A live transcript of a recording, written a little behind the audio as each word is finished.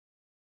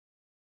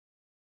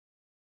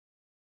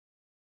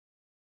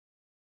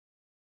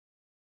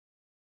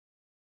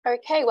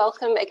Okay,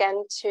 welcome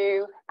again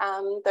to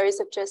those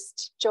who have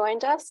just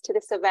joined us to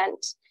this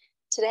event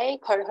today,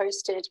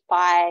 co-hosted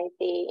by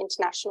the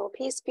International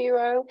Peace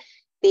Bureau,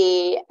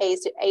 the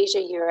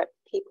Asia-Europe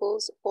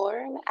People's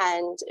Forum,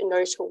 and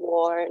No to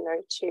War,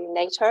 No to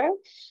NATO.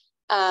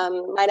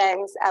 My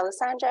name is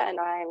Alessandra, and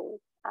I'm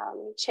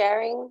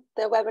chairing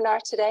the webinar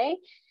today.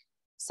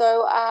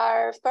 So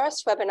our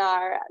first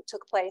webinar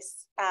took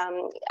place,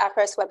 our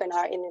first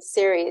webinar in this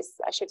series,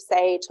 I should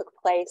say, took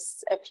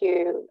place a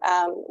few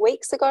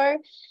weeks ago,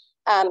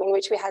 in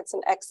which we had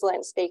some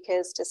excellent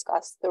speakers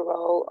discuss the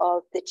role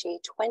of the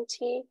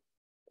G20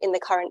 in the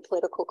current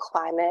political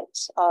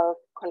climate of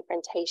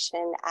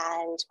confrontation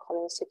and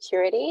common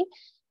security.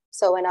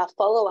 So in our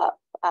follow-up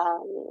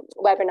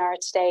webinar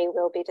today,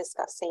 we'll be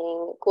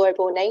discussing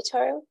global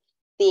NATO,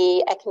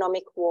 the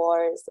economic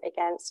wars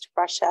against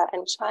Russia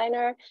and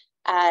China,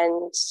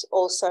 and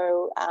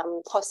also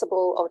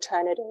possible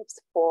alternatives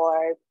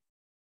for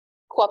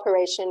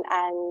cooperation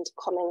and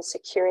common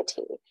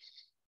security.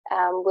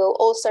 We'll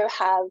also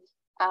have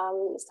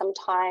some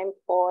time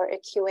for a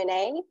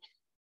Q&A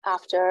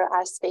after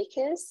our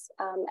speakers,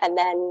 and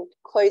then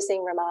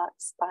closing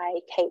remarks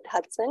by Kate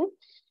Hudson.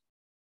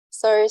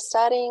 So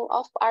starting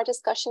off our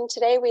discussion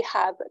today, we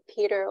have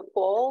Peter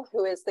Ball,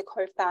 who is the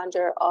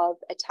co-founder of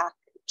Attack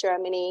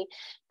Germany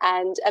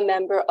and a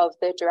member of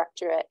the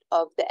directorate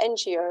of the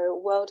NGO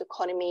World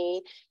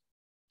Economy,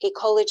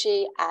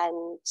 Ecology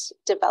and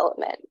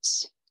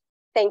Development.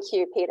 Thank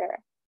you, Peter.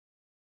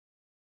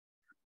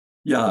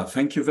 Yeah,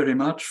 thank you very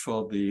much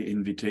for the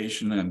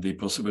invitation and the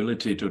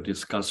possibility to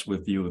discuss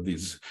with you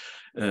these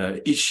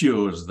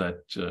issues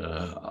that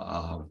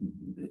are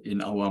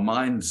in our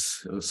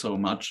minds so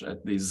much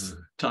at these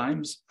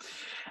times.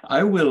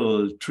 I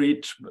will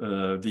treat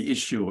the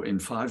issue in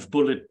 5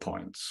 bullet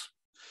points.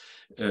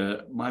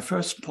 My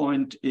first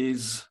point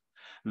is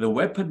the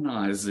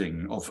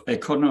weaponizing of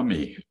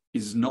economy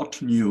is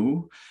not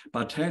new,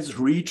 but has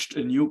reached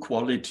a new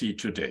quality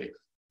today.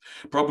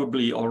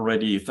 Probably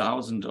already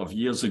thousands of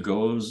years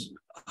ago,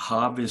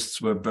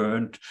 harvests were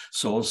burnt,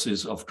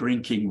 sources of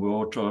drinking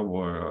water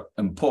were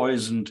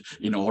poisoned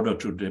in order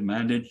to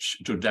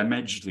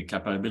damage the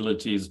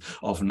capabilities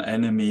of an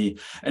enemy,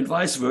 and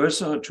vice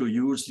versa, to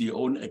use the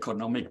own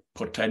economic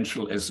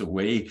potential as a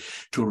way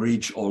to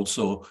reach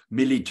also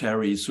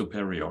military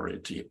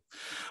superiority.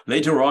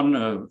 Later on,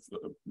 a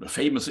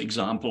famous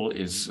example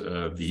is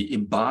the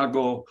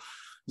embargo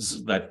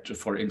that,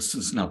 for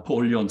instance,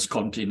 Napoleon's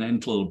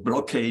continental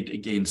blockade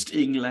against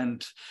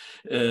England.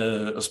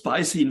 A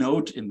spicy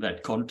note in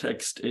that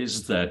context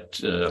is that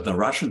the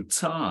Russian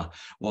Tsar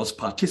was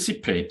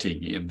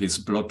participating in this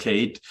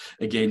blockade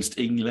against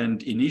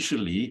England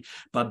initially,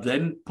 but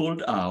then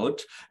pulled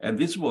out. And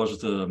this was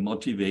the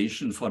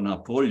motivation for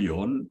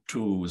Napoleon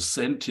to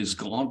send his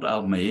Grande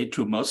Armée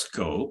to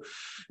Moscow,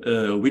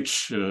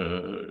 which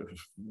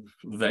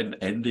then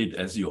ended,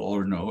 as you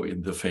all know,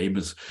 in the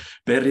famous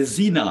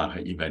Berezina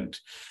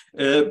event.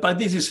 But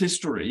this is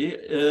history.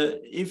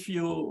 If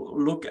you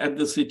look at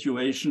the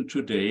situation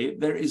today,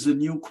 there is a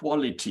new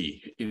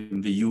quality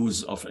in the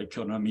use of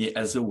economy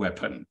as a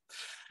weapon.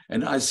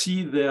 And I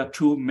see there are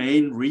 2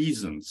 main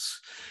reasons.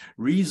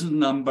 Reason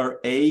number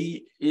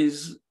A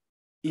is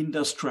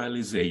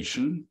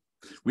industrialization,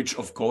 which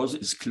of course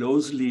is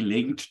closely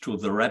linked to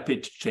the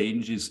rapid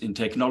changes in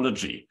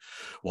technology.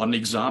 One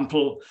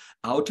example,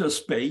 outer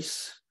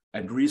space,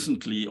 and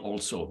recently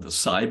also the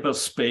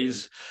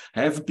cyberspace,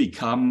 have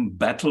become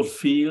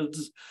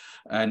battlefields.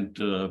 And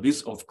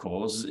this, of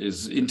course,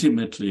 is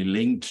intimately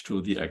linked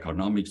to the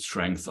economic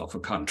strength of a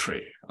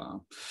country.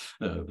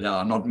 There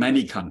are not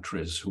many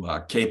countries who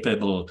are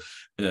capable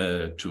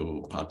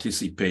to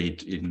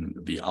participate in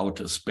the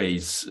outer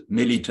space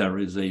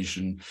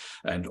militarization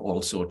and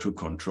also to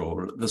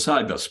control the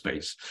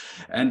cyberspace.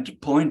 And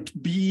point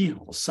B,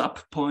 or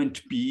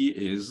sub-point B,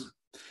 is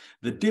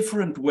the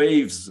different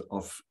waves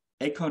of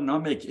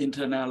economic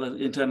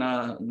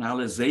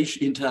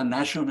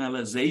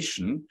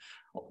internationalization,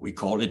 we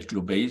call it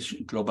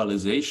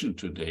globalization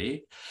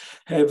today,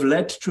 have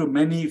led to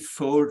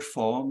manifold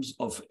forms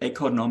of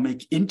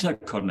economic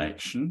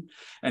interconnection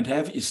and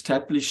have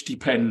established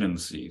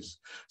dependencies,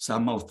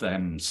 some of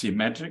them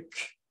symmetric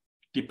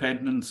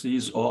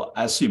dependencies or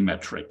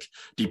asymmetric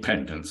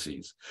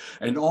dependencies.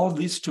 And all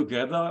this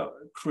together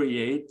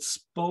creates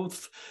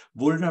both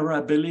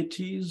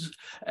vulnerabilities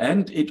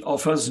and it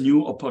offers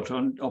new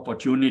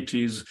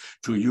opportunities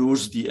to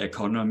use the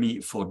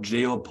economy for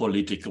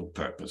geopolitical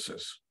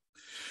purposes.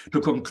 To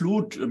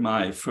conclude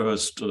my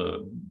first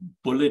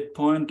bullet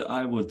point,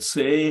 I would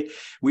say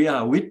we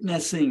are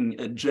witnessing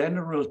a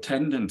general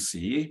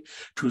tendency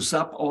to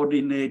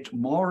subordinate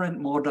more and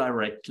more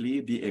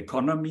directly the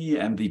economy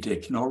and the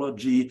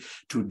technology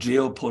to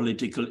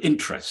geopolitical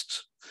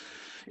interests.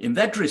 In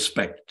that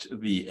respect,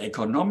 the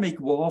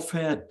economic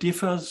warfare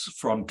differs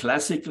from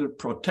classical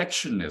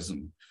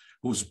protectionism,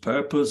 whose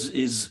purpose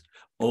is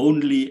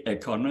only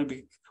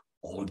economic,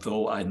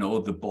 although I know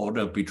the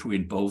border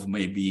between both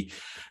may be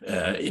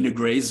in a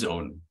gray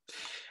zone.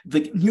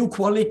 The new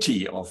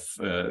quality of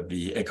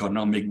the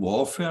economic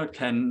warfare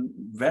can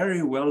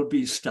very well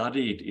be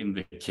studied in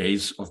the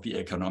case of the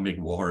economic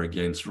war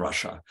against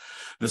Russia.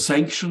 The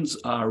sanctions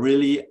are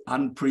really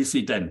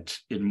unprecedented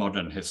in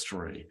modern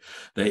history.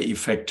 They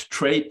affect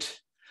trade,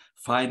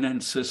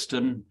 finance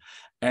system,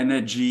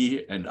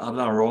 energy and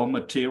other raw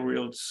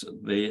materials.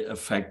 They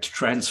affect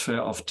transfer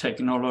of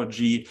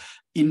technology,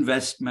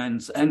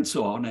 investments, and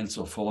so on and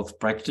so forth,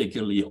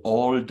 practically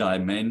all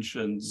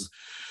dimensions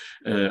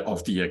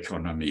of the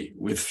economy,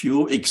 with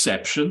few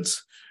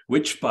exceptions,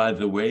 which, by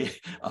the way,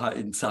 are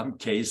in some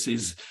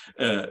cases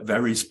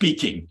very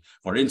speaking.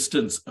 For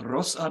instance,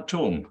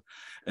 Rosatom,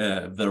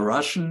 the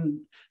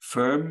Russian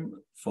firm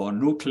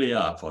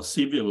for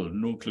civil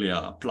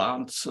nuclear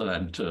plants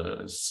and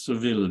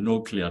civil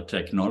nuclear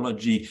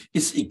technology,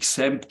 is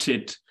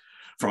exempted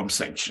from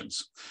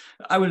sanctions.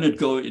 I will not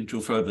go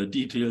into further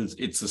details.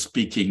 It's a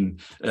speaking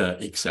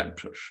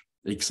exemption.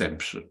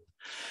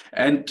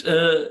 And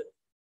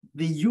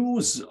the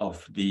use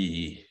of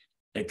the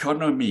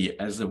economy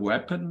as a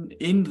weapon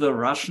in the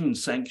Russian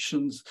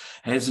sanctions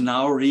has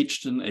now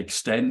reached an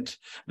extent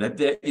that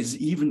there is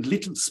even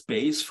little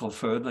space for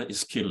further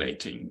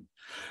escalating.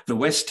 The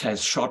West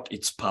has shot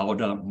its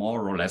powder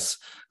more or less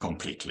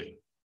completely.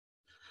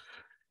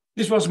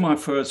 This was my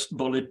first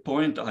bullet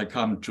point. I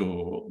come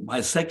to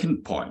my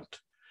second point.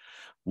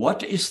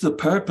 What is the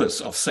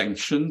purpose of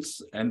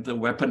sanctions and the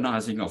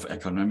weaponizing of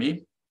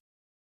economy?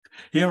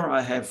 Here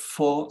I have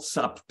 4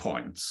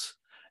 sub-points.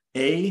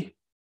 A,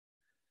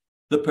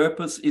 the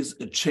purpose is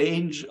a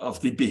change of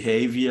the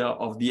behavior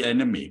of the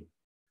enemy.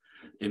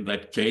 In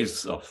that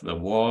case of the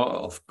war,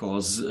 of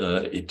course,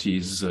 it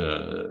is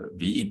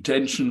the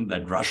intention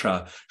that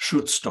Russia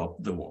should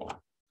stop the war.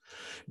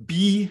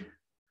 B,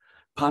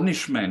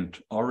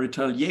 punishment or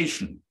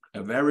retaliation.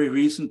 A very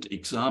recent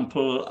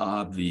example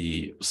are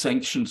the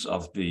sanctions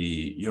of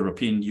the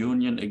European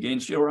Union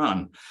against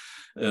Iran.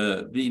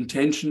 The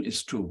intention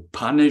is to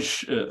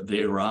punish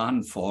the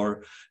Iran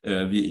for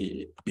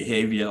the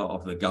behavior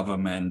of the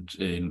government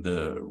in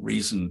the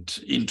recent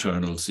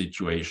internal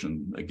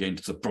situation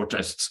against the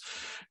protests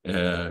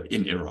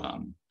in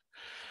Iran.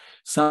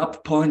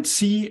 Subpoint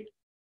C,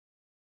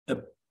 a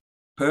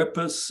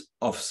purpose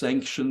of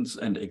sanctions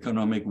and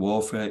economic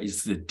warfare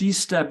is the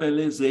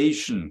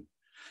destabilization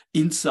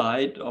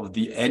inside of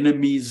the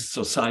enemy's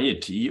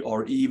society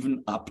or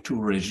even up to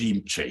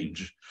regime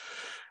change.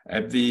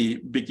 At the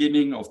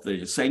beginning of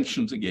the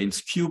sanctions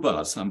against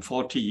Cuba some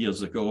 40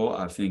 years ago,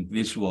 I think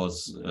this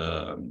was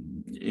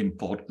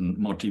important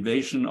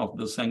motivation of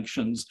the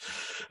sanctions.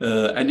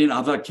 And in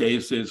other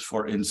cases,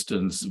 for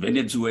instance,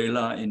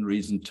 Venezuela in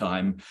recent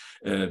time,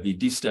 the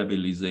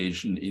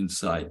destabilization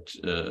inside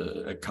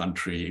a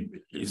country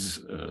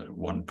is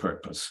one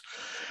purpose.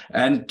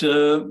 And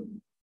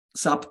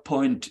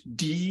subpoint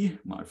D,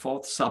 my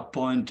 4th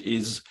subpoint,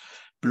 is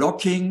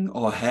blocking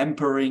or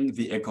hampering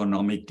the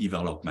economic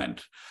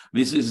development.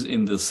 This is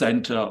in the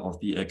center of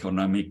the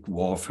economic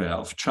warfare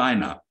of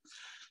China.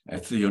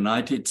 As the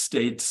United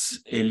States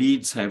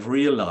elites have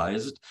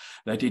realized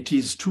that it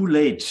is too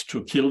late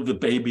to kill the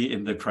baby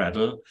in the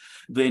cradle,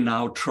 they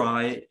now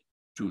try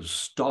to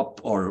stop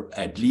or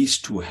at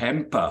least to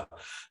hamper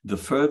the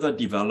further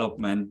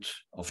development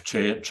of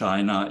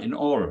China in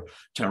all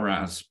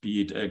terrains,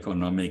 be it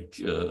economic,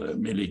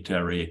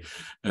 military,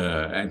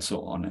 and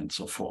so on and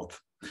so forth.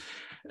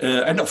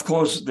 And of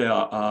course, there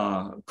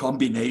are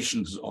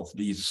combinations of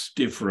these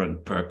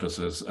different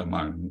purposes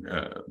among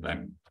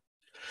them.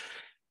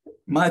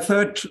 My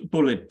 3rd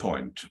bullet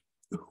point,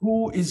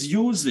 who is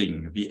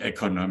using the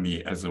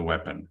economy as a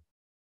weapon?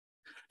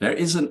 There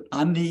is an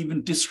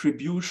uneven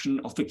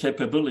distribution of the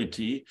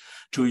capability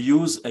to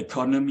use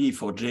economy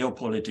for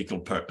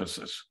geopolitical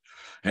purposes.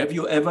 Have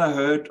you ever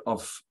heard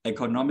of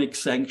economic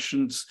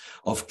sanctions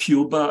of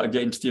Cuba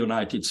against the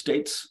United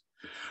States?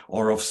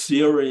 Or of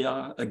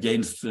Syria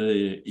against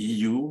the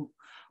EU,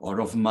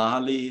 or of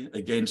Mali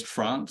against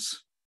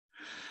France?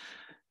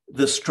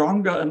 The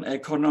stronger an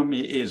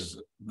economy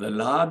is, the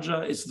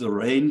larger is the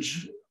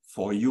range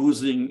for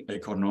using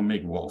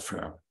economic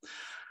warfare.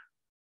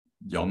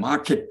 Your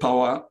market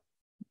power,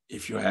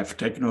 if you have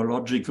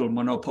technological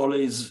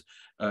monopolies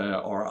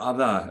or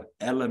other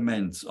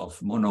elements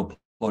of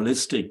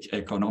monopolistic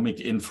economic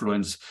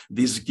influence,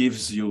 this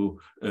gives you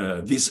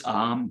this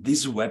arm,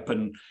 this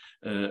weapon,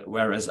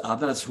 whereas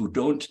others who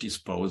don't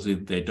dispose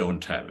it, they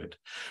don't have it.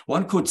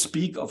 One could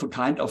speak of a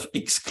kind of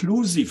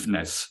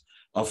exclusiveness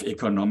of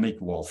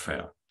economic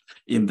warfare.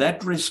 In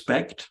that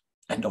respect,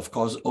 and of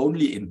course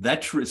only in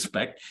that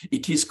respect,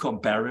 it is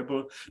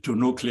comparable to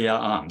nuclear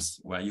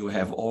arms, where you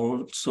have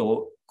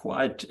also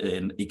quite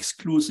an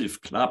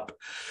exclusive club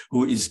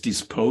who is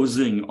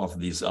disposing of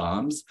these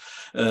arms.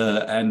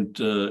 And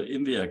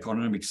in the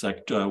economic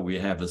sector, we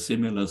have a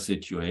similar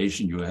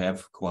situation. You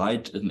have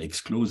quite an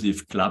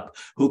exclusive club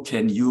who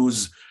can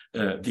use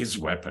this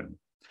weapon.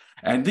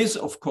 And this,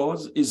 of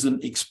course, is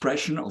an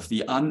expression of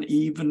the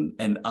uneven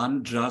and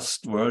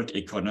unjust world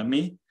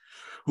economy,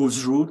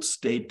 whose roots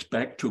date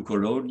back to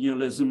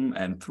colonialism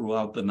and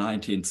throughout the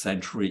 19th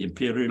century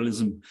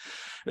imperialism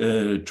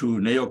to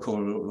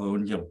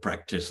neo-colonial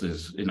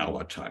practices in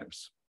our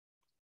times.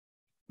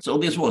 So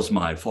this was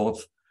my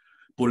fourth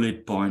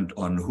bullet point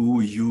on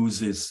who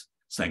uses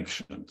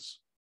sanctions.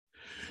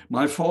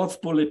 My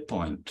fourth bullet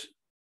point: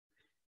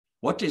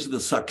 what is the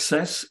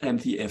success and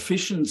the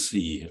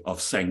efficiency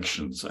of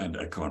sanctions and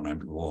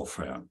economic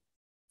warfare?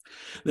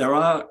 There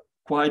are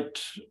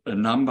quite a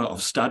number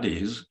of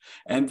studies,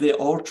 and they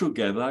all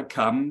together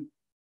come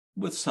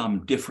with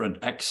some different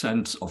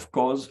accents, of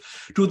course,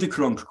 to the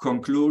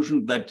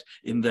conclusion that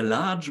in the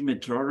large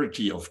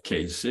majority of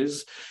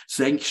cases,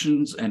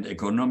 sanctions and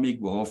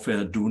economic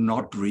warfare do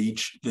not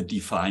reach the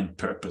defined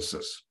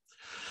purposes.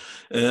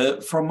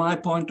 From my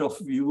point of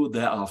view,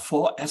 there are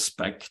four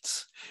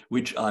aspects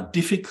which are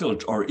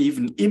difficult or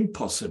even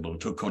impossible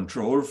to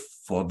control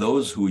for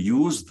those who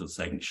use the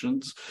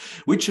sanctions,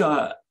 which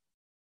are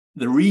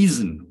the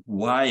reason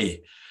why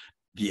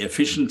the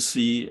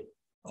efficiency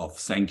of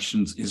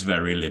sanctions is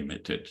very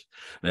limited.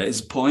 There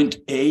is point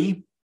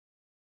A.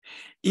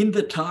 In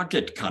the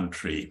target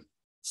country,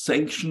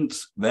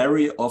 sanctions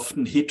very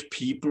often hit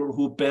people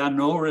who bear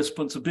no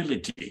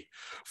responsibility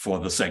for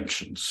the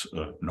sanctions,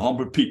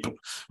 normal people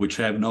which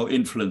have no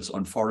influence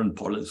on foreign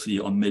policy,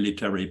 on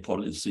military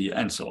policy,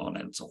 and so on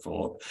and so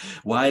forth,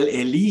 while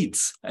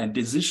elites and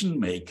decision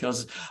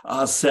makers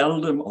are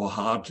seldom or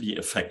hardly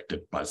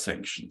affected by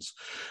sanctions.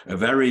 A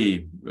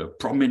very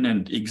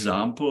prominent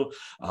example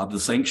are the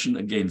sanctions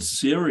against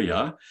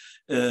Syria,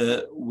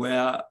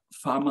 where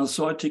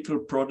pharmaceutical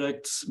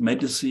products,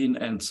 medicine,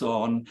 and so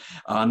on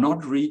are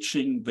not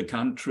reaching the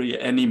country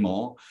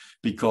anymore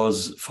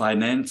because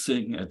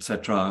financing,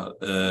 etc.,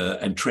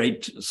 and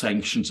trade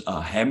sanctions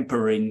are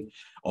hampering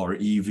or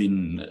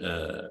even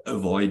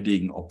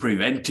avoiding or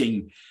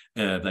preventing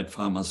that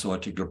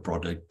pharmaceutical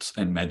products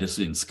and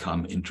medicines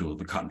come into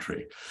the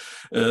country.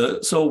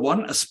 So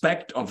one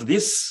aspect of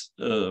this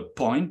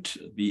point,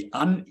 the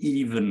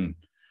uneven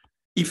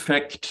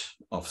effect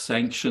of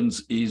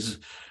sanctions, is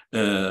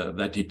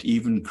that it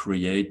even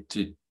creates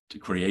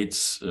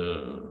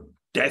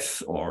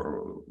death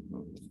or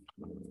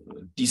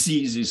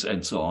diseases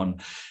and so on,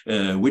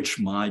 which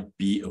might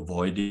be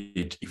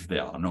avoided if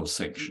there are no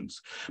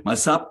sanctions. My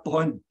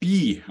sub-point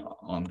B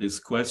on this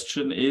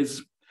question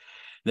is,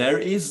 there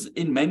is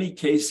in many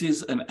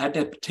cases an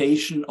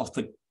adaptation of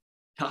the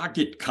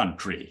target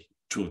country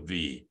to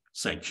the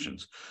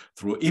sanctions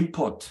through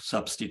import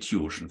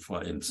substitution,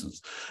 for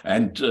instance.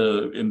 And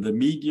in the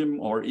medium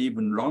or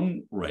even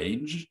long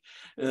range,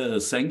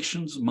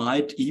 sanctions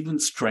might even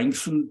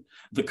strengthen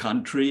the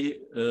country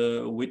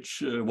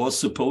which was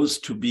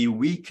supposed to be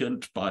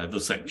weakened by the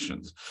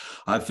sanctions.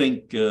 I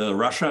think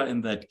Russia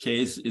in that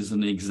case is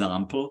an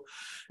example.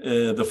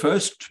 The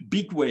first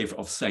big wave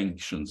of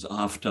sanctions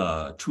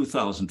after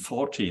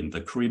 2014,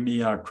 the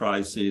Crimea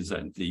crisis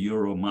and the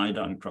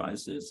Euromaidan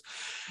crisis,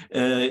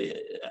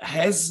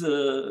 has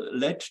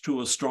led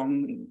to a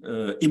strong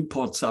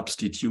import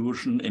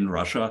substitution in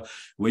Russia,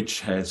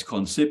 which has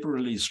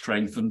considerably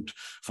strengthened,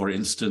 for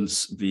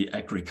instance, the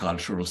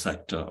agricultural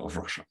sector of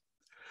Russia.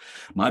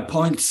 My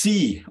point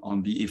C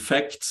on the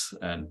effects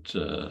and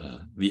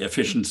the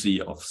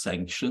efficiency of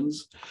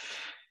sanctions: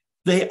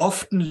 they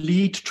often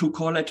lead to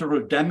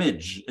collateral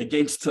damage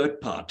against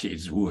third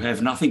parties who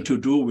have nothing to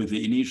do with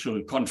the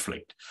initial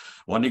conflict.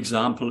 One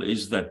example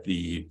is that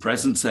the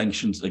present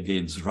sanctions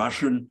against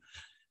Russian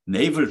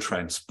naval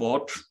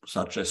transport,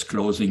 such as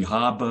closing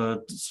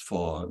harbors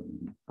for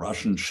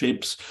Russian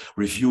ships,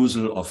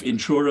 refusal of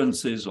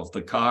insurances of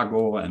the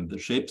cargo and the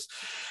ships.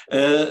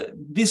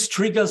 This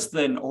triggers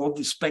then all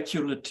the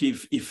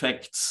speculative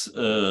effects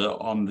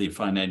on the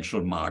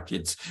financial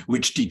markets,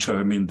 which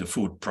determine the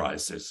food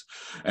prices.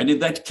 And in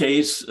that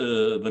case,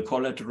 the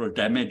collateral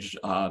damage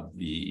are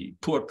the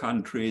poor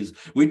countries,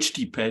 which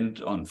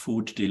depend on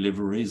food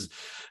deliveries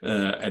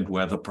and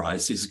where the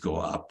prices go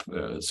up.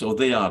 So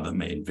they are the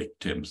main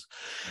victims.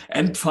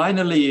 And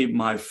finally,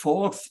 my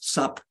fourth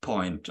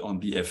sub-point on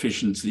the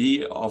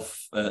efficiency of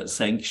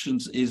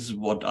sanctions is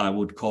what I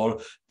would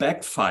call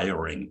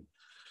backfiring.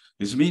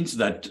 This means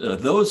that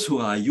those who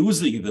are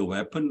using the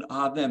weapon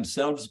are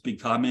themselves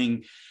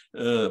becoming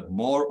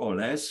more or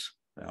less,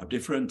 there are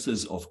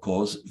differences, of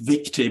course,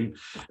 victim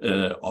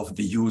of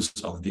the use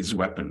of this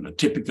weapon. A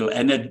typical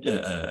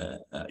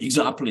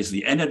example is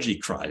the energy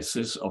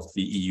crisis of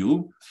the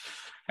EU.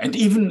 And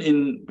even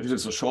in, this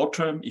is a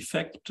short-term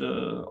effect,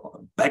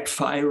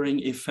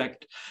 backfiring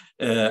effect,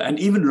 and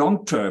even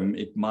long-term,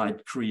 it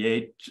might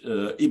create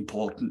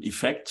important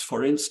effects.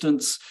 For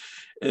instance,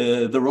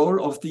 the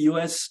role of the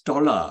US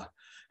dollar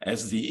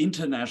as the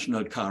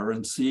international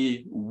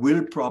currency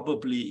will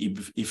probably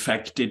be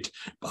affected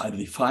by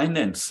the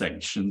finance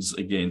sanctions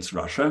against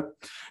Russia,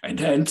 and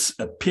hence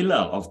a pillar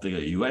of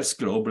the US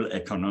global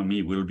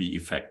economy will be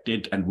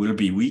affected and will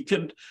be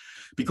weakened,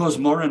 because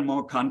more and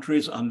more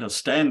countries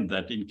understand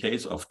that in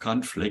case of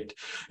conflict,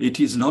 it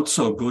is not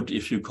so good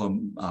if you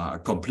are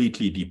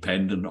completely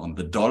dependent on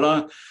the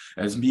dollar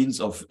as means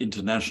of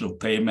international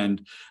payment,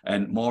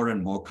 and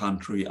more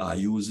countries are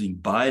using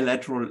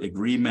bilateral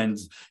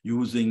agreements,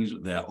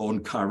 using their own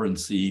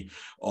currency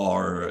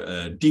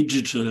or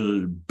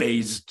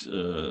digital-based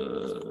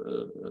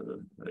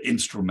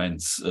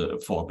instruments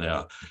for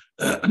their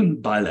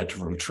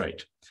bilateral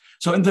trade.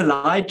 So in the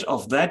light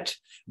of that,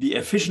 the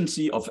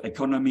efficiency of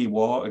economy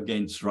war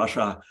against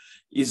Russia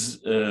is,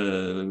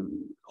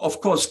 of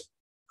course,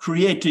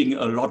 creating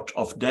a lot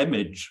of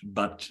damage,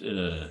 but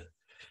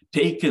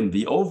taken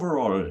the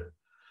overall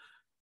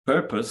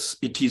purpose,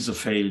 it is a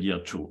failure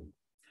too.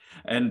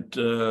 And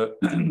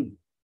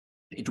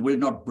it will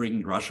not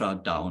bring Russia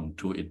down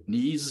to its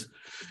knees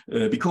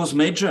because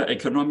major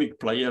economic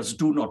players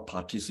do not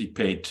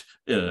participate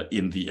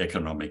in the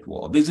economic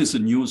war. This is a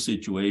new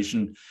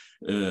situation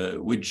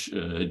which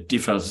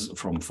differs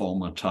from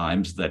former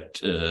times,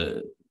 that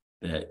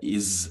there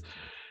is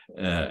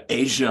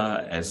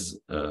Asia as,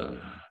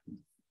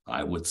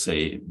 I would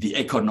say, the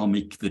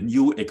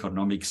new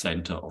economic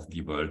center of the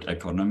world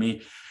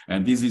economy.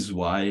 And this is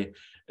why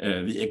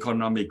the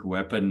economic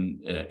weapon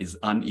is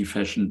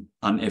inefficient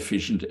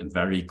and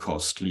very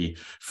costly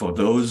for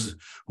those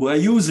who are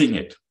using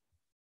it.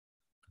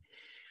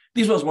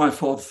 This was my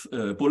fourth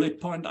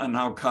bullet point. I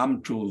now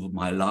come to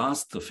my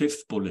the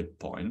fifth bullet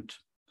point.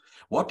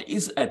 What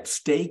is at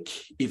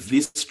stake if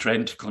this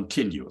trend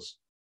continues?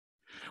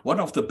 One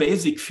of the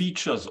basic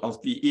features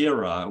of the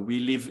era we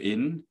live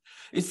in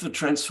is the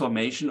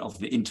transformation of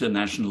the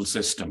international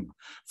system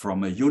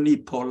from a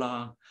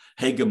unipolar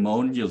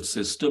hegemonial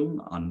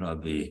system under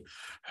the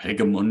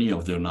hegemony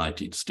of the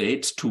United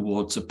States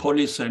towards a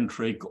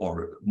polycentric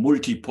or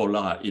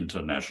multipolar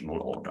international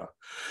order.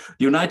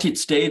 The United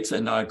States,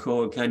 and I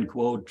can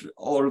quote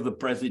all the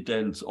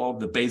presidents, all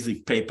the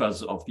basic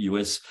papers of the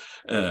US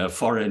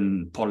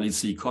foreign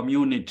policy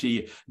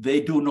community, they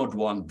do not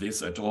want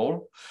this at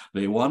all.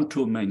 They want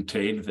to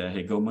maintain their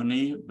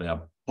hegemony,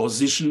 their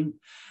position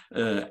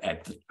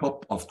at the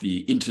top of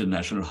the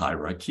international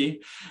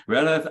hierarchy,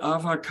 whereas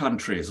other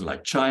countries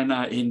like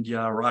China,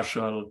 India,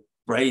 Russia,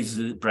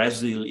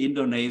 Brazil,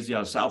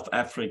 Indonesia, South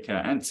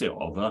Africa, and so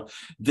on,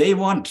 they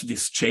want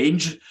this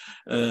change.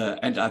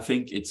 And I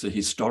think it's a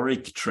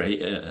historic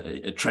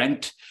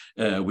trend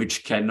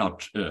which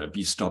cannot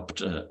be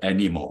stopped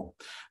anymore.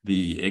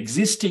 The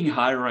existing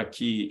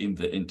hierarchy in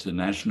the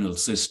international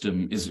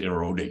system is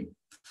eroding.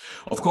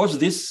 Of course,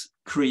 this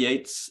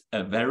creates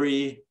a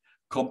very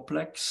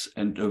complex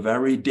and a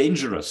very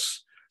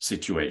dangerous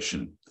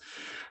situation.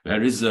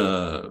 There is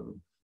an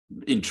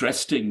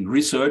interesting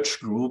research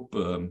group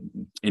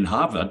in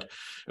Harvard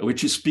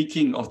which is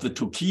speaking of the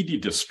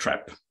Thucydides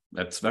trap.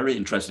 That's very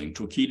interesting.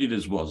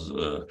 Thucydides was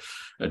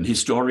an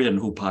historian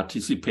who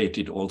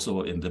participated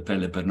also in the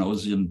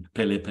Peloponnesian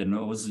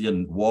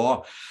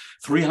War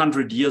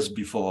 300 years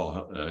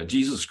before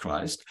Jesus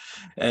Christ.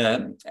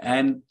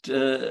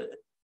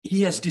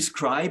 He has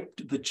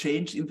described the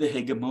change in the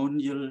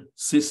hegemonial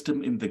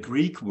system in the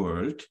Greek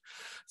world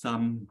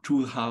some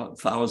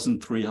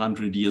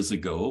 2,300 years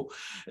ago,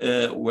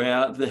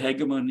 where the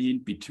hegemony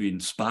between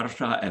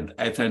Sparta and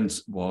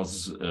Athens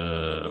was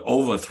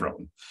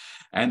overthrown.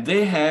 And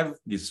they have,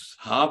 this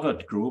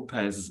Harvard group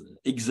has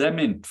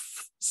examined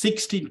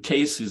 16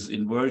 cases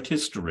in world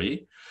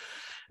history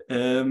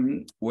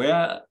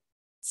where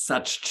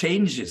such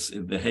changes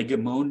in the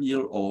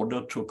hegemonial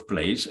order took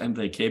place, and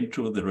they came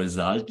to the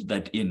result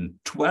that in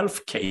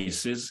 12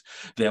 cases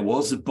there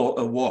was a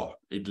war.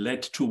 It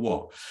led to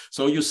war.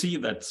 So you see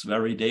that's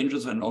very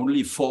dangerous, and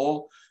only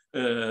 4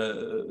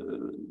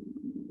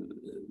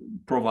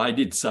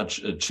 provided such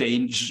a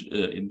change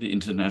in the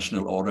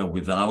international order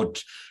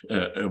without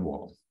a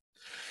war.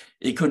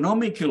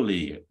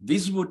 Economically,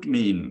 this would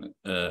mean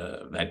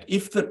that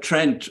if the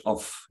trend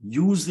of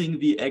using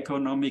the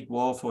economic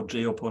war for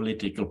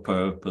geopolitical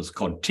purpose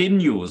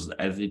continues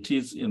as it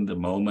is in the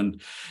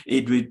moment,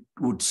 it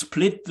would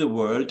split the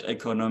world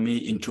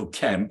economy into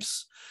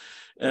camps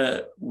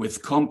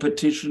with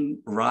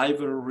competition,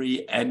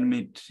 rivalry,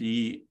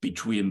 enmity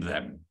between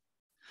them.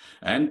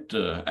 And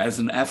as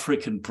an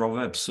African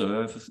proverb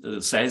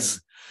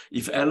says,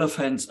 if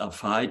elephants are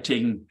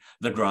fighting,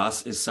 the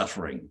grass is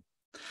suffering.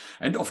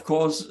 And of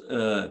course,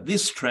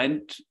 this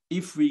trend,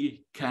 if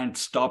we can't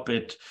stop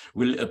it,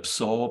 will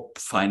absorb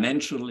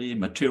financially,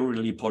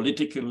 materially,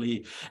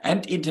 politically,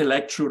 and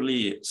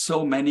intellectually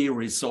so many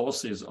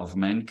resources of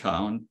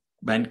mankind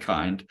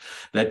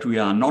that we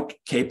are not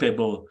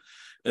capable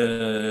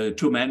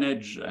to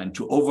manage and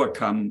to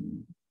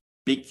overcome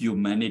big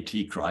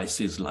humanity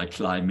crises like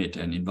climate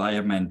and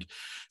environment,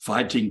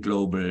 fighting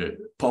global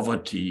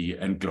poverty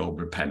and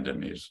global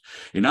pandemics.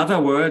 In other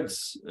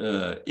words,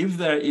 if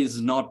there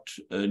is not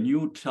a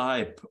new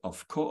type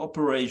of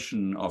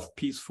cooperation, of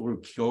peaceful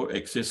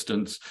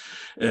coexistence,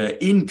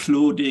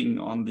 including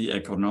on the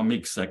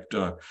economic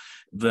sector,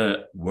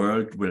 the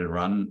world will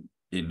run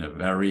in a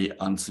very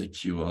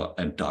unsecure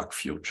and dark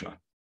future.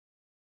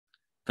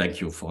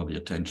 Thank you for the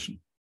attention.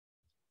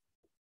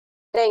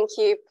 Thank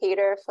you,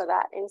 Peter, for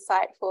that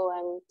insightful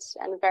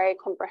and very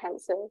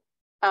comprehensive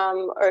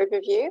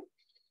overview.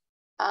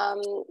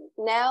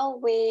 Now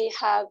we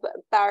have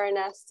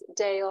Baroness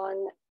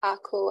Dayon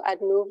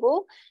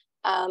Akul-Adnuvu.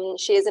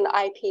 She is an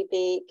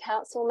IPB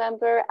council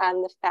member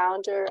and the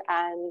founder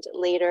and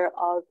leader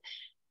of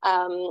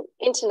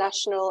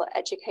International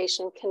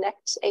Education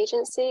Connect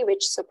Agency,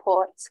 which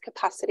supports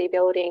capacity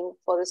building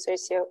for the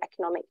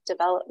socio-economic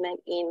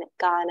development in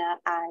Ghana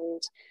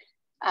and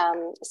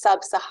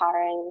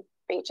sub-Saharan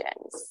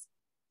regions.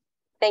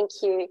 Thank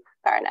you,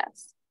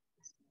 Baroness.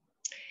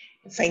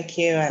 Thank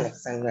you,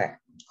 Alexandra.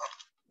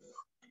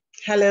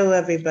 Hello,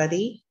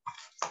 everybody.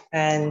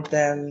 And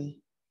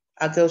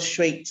I'll go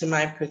straight to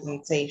my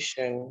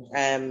presentation.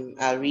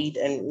 I'll read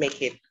and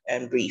make it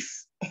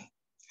brief.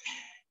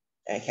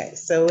 Okay,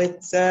 so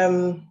it's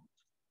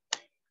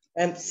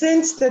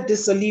since the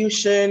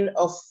dissolution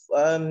of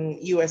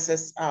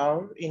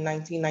USSR in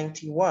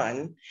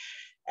 1991,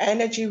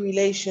 energy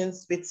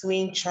relations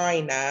between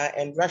China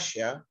and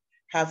Russia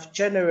have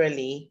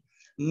generally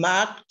been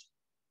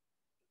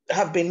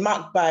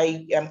marked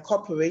by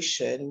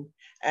cooperation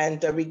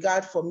and a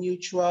regard for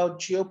mutual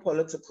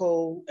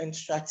geopolitical and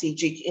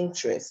strategic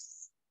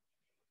interests.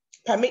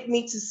 Permit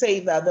me to say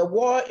that the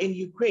war in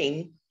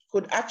Ukraine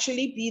could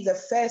actually be the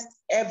first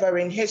ever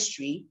in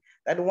history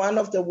that one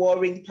of the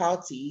warring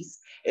parties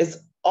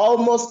is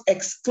almost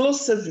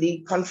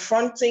exclusively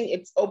confronting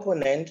its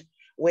opponent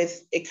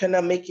with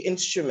economic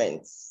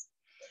instruments.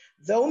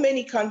 Though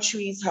many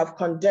countries have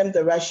condemned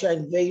the Russia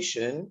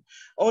invasion,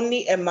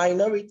 only a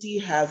minority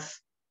have,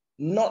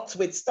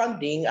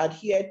 notwithstanding,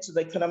 adhered to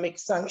the economic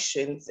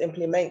sanctions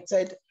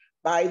implemented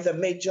by the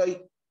major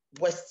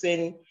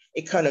Western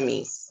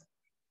economies.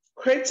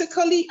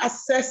 Critically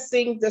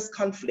assessing this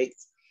conflict,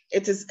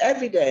 it is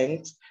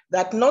evident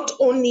that not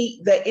only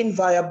the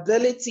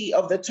inviolability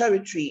of the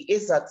territory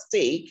is at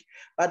stake,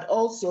 but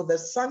also the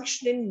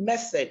sanctioning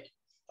method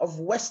of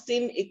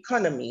Western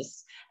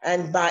economies,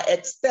 and by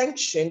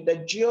extension, the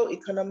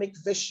geo-economic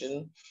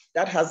vision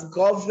that has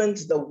governed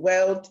the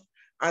world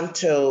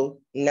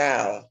until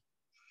now.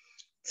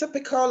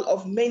 Typical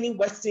of many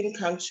Western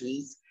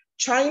countries,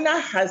 China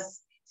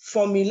has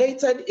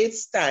formulated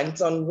its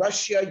stance on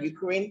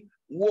Russia-Ukraine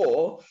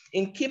war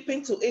in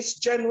keeping to its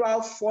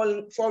general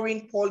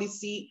foreign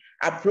policy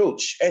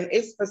approach and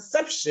its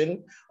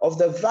perception of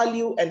the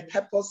value and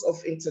purpose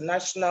of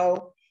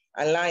international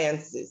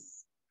alliances.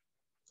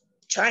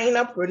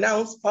 China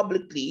pronounced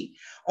publicly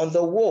on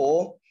the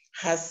war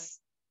has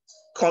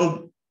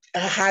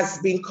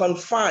been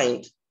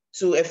confined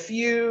to a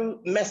few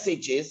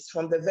messages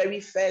from the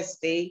very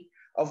first day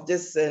of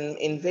this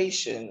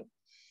invasion.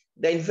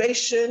 The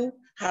invasion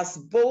has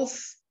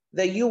both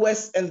the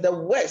US and the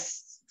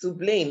West to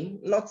blame,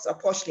 not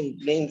apportioning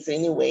blames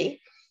anyway,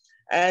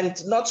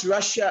 and not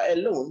Russia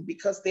alone,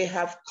 because they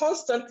have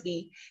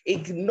constantly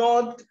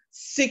ignored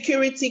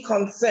security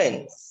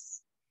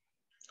concerns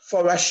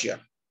for Russia,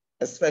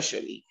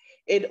 especially.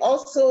 It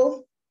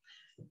also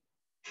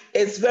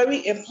is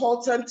very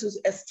important to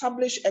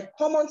establish a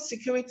common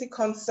security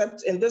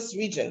concept in this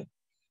region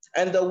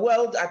and the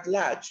world at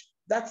large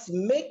that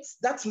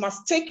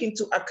must take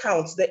into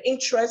account the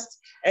interests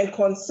and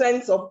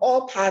concerns of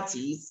all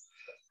parties,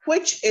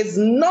 which is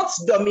not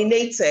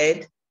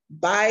dominated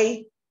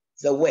by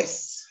the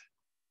West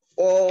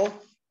or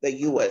the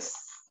US.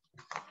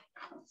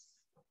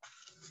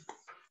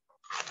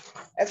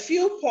 A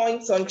few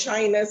points on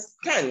China's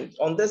stand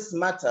on this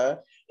matter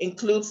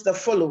includes the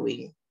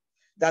following: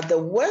 that the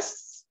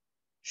West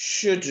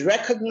should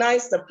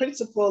recognize the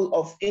principle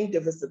of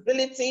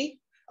indivisibility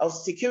of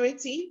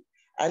security,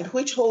 and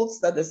which holds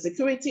that the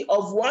security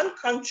of one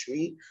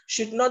country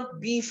should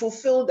not be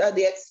fulfilled at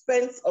the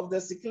expense of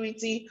the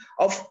security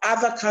of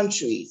other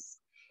countries.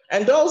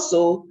 And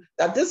also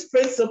that this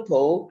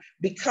principle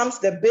becomes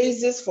the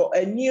basis for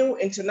a new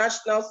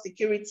international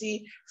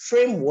security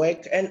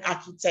framework and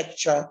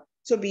architecture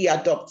to be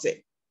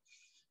adopted.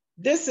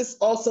 This is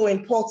also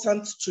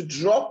important to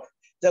drop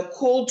the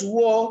Cold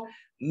War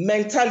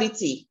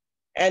mentality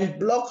and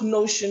bloc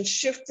notion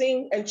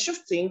shifting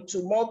to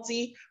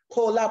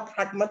multipolar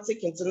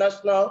pragmatic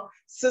international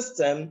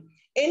system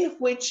in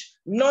which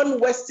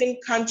non-Western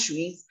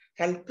countries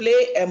can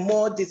play a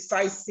more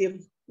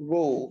decisive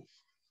role.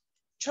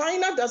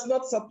 China does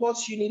not support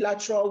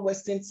unilateral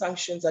Western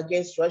sanctions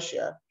against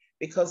Russia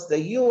because the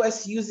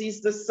US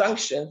uses the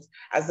sanctions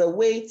as a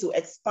way to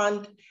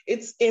expand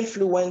its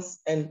influence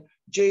and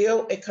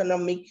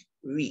geo-economic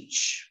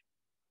reach.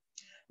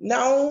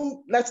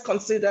 Now, let's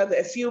consider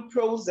a few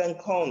pros and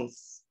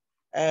cons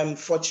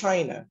for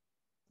China.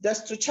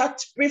 Just to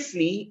chat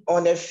briefly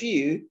on a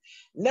few,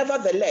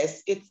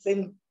 nevertheless,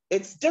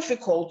 it's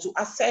difficult to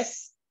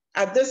assess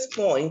at this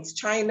point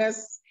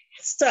China's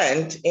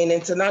stand in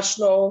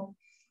international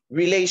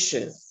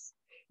relations.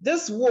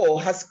 This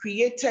war has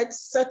created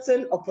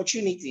certain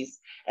opportunities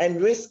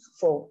and risks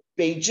for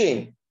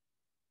Beijing.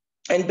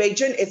 And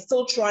Beijing is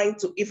still trying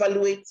to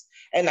evaluate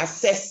and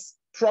assess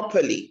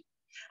properly.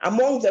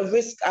 Among the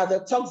risks are the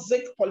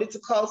toxic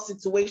political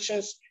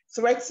situations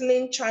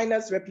threatening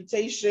China's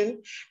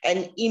reputation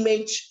and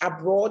image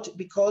abroad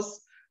because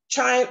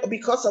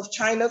of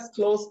China's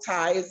close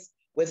ties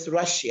with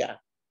Russia.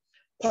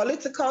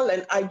 Political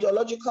and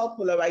ideological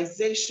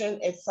polarization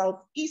in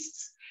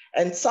Southeast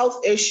and South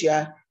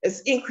Asia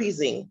is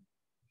increasing.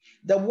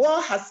 The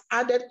war has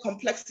added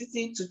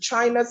complexity to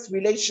China's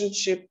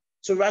relationship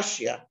to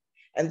Russia,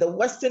 and the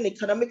Western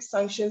economic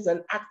sanctions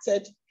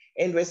enacted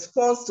in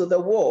response to the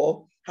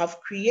war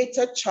have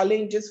created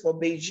challenges for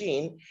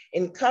Beijing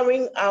in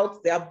carrying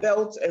out their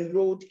Belt and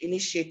Road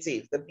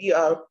Initiative, the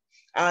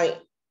BRI,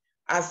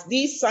 as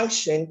these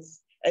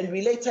sanctions and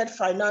related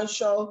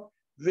financial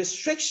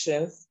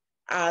restrictions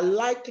are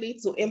likely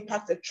to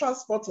impact the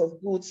transport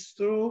of goods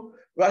through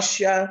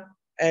Russia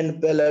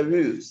and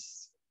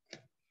Belarus.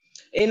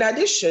 In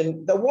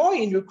addition, the war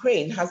in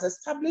Ukraine has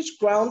established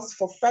grounds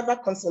for further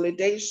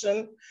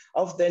consolidation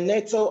of the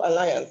NATO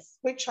alliance,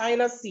 which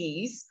China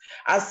sees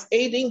as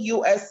aiding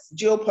US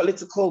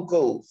geopolitical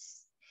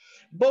goals.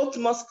 Both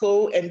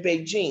Moscow and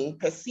Beijing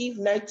perceive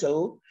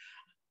NATO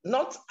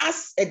not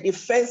as a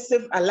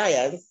defensive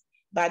alliance,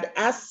 but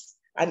as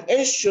an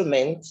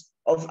instrument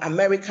of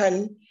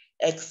American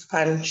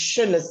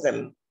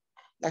expansionism.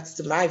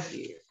 That's my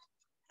view.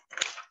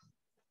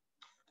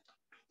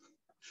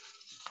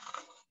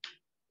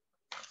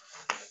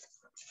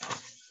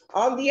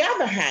 On the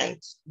other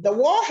hand, the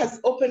war has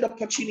opened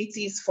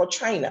opportunities for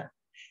China.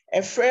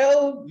 A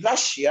frail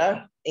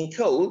Russia, in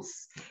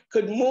quotes,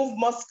 could move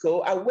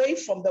Moscow away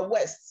from the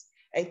West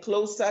and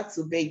closer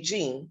to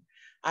Beijing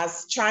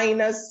as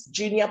China's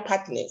junior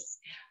partners,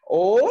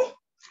 or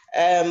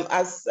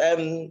as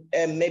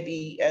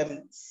maybe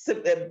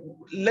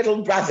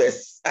little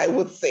brothers, I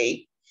would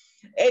say,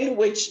 in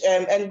which,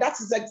 and that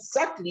is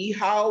exactly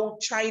how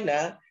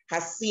China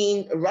has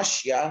seen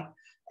Russia,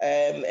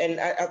 and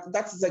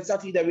that is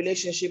exactly the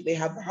relationship they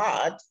have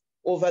had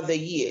over the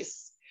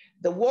years.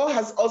 The war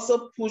has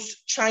also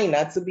pushed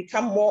China to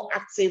become more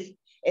active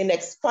in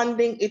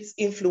expanding its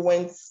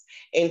influence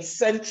in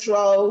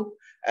Central,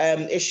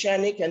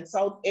 Oceanic and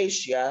South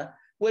Asia,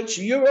 which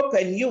Europe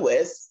and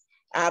US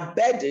are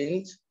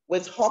burdened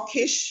with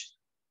hawkish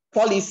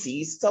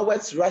policies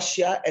towards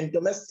Russia and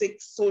domestic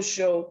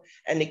social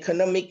and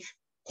economic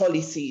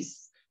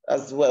policies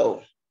as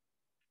well.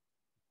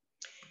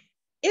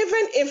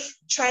 Even if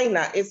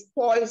China is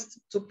poised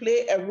to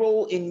play a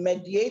role in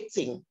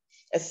mediating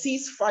a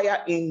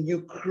ceasefire in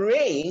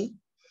Ukraine,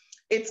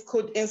 it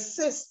would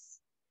insist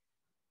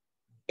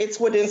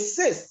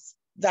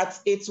that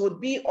it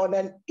would be on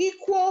an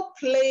equal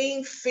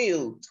playing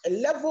field, a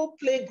level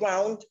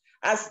playground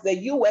as the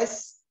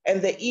US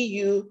and the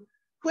EU,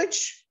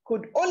 which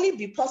could only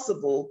be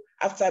possible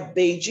after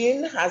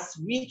Beijing has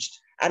reached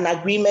an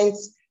agreement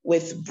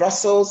with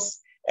Brussels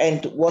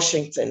and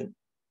Washington.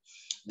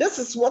 This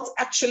is what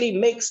actually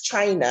makes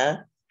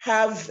China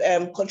have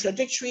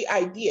contradictory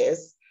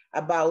ideas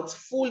about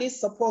fully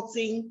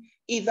supporting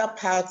either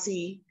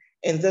party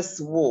in this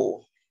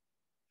war.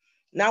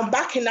 Now,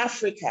 back in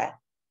Africa,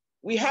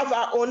 we have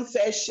our own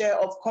fair share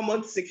of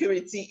common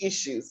security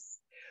issues.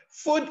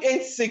 Food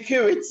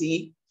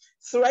insecurity,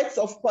 threats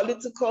of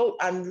political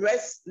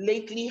unrest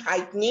lately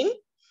heightening,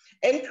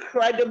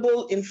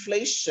 incredible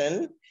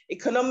inflation,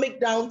 economic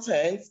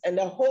downturns, and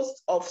a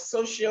host of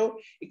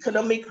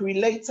socio-economic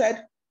related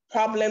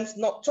problems,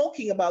 not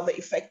talking about the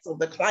effects of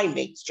the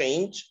climate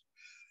change.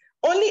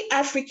 Only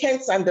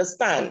Africans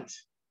understand,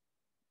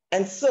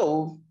 and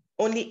so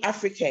only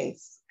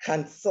Africans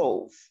can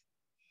solve.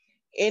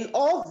 In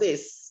all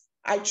this,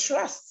 I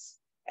trust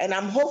and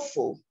I'm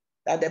hopeful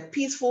that a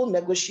peaceful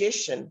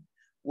negotiation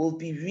will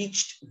be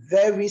reached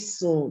very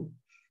soon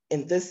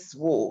in this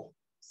war,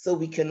 so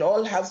we can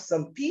all have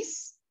some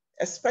peace,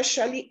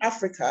 especially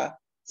Africa,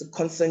 to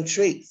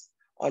concentrate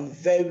on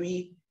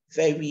very,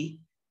 very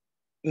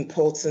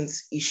important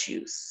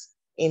issues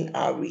in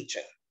our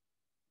region.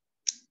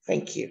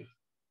 Thank you.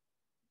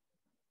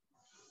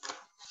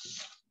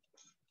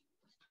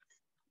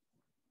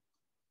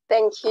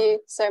 Thank you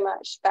so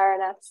much,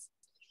 Baroness.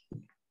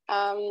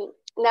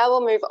 Now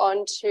we'll move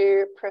on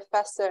to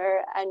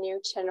Professor Anu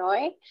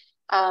Chenoy,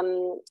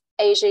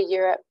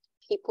 Asia-Europe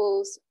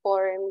People's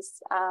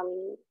Forum's,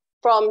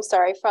 from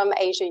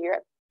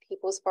Asia-Europe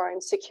People's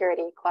Forum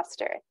Security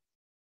Cluster.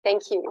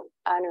 Thank you,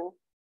 Anu.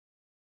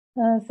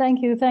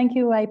 Thank you,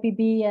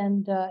 IPB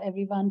and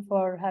everyone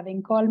for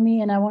having called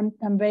me. And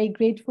I'm very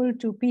grateful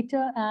to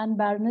Peter and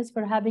Baroness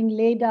for having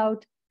laid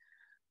out,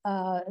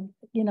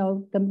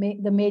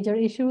 the major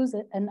issues.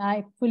 And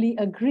I fully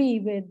agree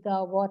with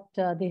what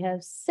they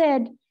have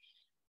said.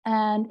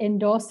 and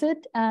endorse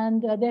it.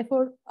 And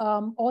therefore,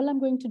 all I'm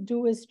going to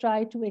do is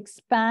try to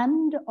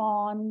expand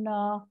on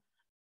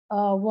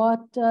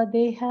what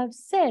they have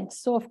said.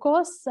 So of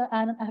course,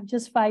 and I have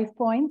just 5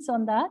 points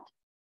on that.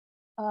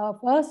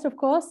 First, of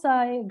course,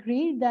 I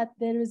agree that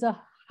there is a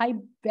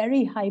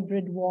very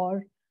hybrid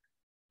war,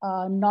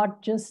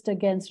 not just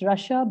against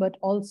Russia, but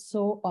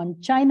also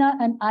on China.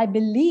 And I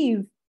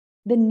believe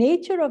the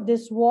nature of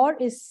this war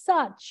is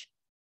such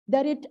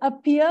that it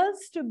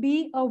appears to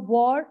be a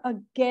war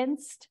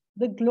against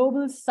the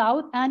global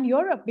South and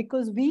Europe,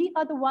 because we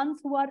are the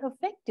ones who are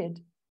affected.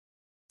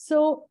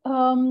 So,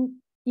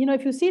 you know,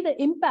 if you see the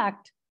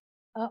impact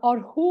or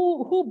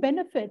who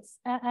benefits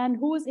and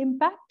who is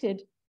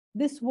impacted,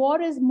 this war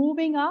is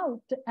moving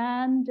out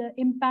and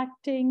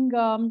impacting,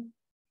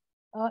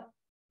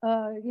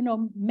 you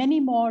know, many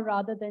more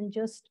rather than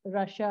just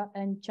Russia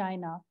and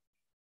China.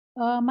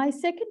 My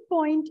second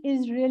point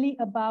is really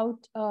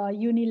about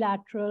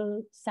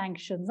unilateral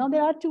sanctions. Now,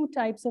 there are 2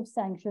 types of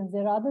sanctions.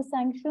 There are the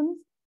sanctions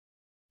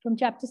from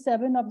Chapter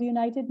 7 of the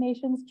United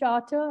Nations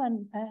Charter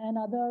and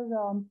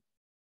other,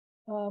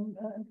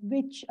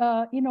 which,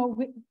 you know,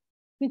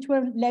 which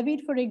were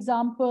levied, for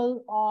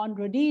example, on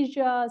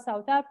Rhodesia,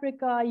 South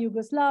Africa,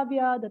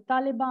 Yugoslavia, the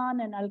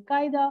Taliban, and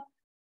Al-Qaeda,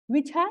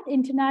 which had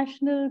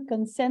international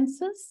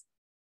consensus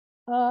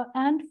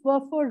and were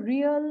for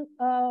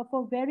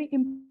very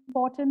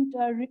important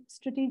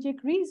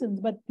strategic reasons.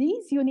 But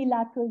these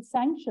unilateral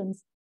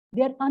sanctions,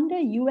 they're under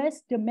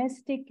US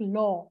domestic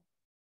law.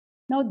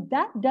 Now,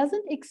 that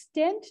doesn't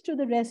extend to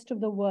the rest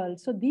of the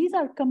world. So these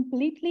are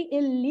completely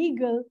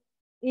illegal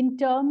in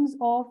terms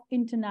of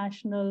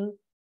international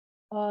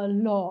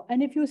law.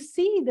 And if you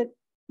see that,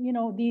 you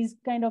know, these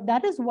kind of,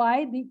 that is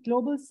why the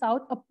global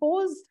South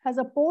has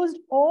opposed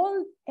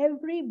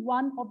every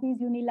one of these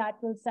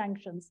unilateral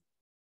sanctions.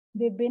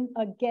 They've been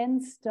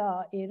against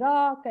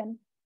Iraq and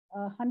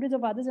hundreds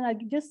of others. And I'll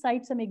just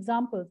cite some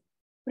examples.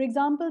 For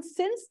example,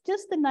 since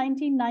just the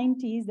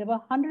 1990s, there were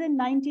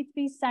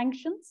 193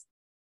 sanctions.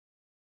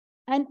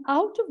 And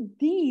out of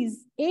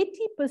these,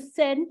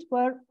 80%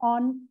 were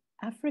on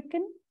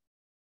African,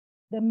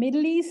 the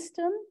Middle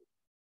Eastern,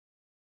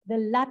 the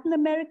Latin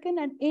American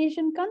and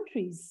Asian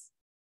countries.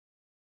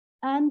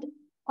 And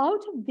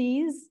out of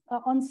these,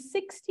 on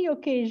 60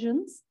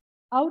 occasions,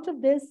 out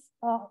of this,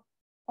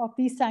 of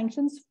these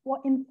sanctions,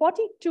 in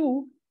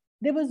 42,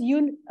 there was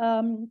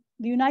the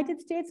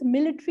United States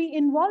military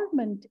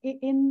involvement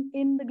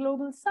in the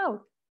global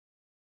South.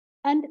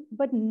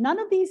 But none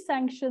of these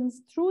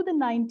sanctions through the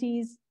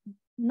 90s,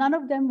 none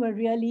of them were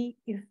really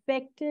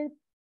effective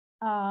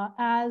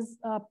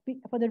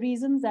for the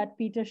reasons that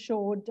Peter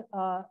showed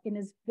in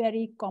his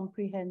very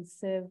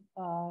comprehensive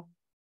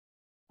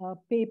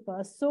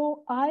paper.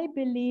 So I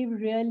believe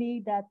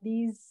really that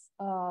these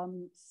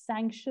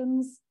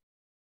sanctions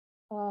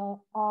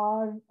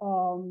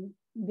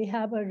they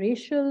have a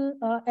racial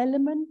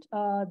element.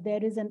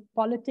 There is a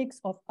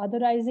politics of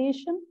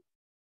otherization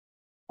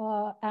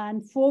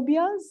and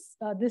phobias.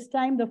 This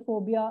time the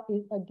phobia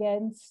is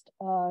against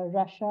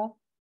Russia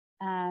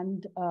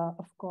and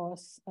of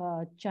course,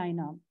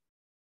 China.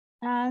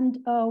 And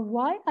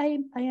why I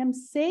am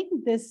saying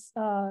this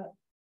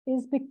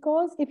is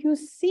because if you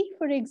see,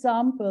 for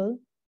example,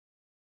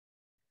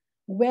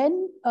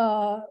 when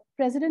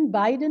President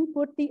Biden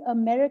put the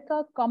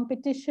America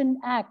Competition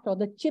Act or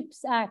the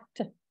CHIPS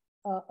Act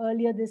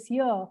earlier this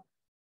year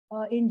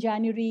in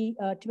January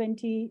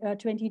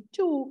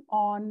 2022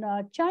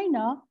 on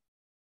China,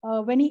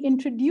 when he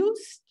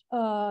introduced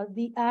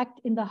the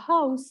act in the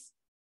House,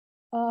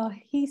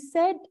 he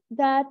said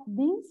that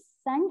these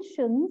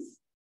sanctions,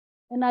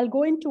 and I'll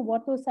go into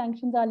what those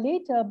sanctions are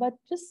later, but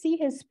just see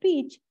his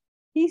speech.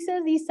 He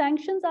says these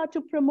sanctions are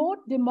to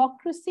promote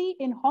democracy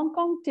in Hong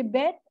Kong,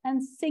 Tibet,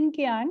 and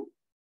Xinjiang,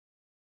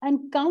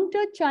 and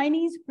counter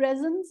Chinese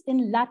presence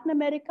in Latin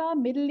America,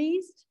 Middle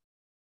East,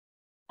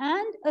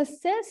 and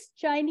assess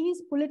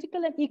Chinese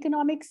political and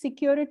economic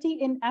security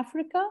in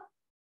Africa.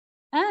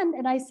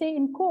 And I say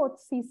in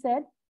quotes, he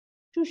said,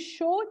 to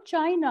show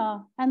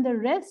China and the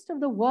rest of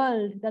the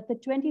world that the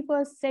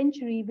 21st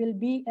century will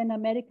be an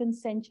American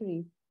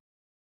century.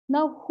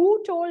 Now,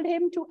 who told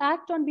him to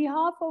act on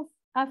behalf of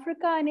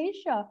Africa and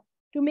Asia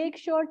to make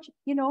sure,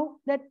 you know,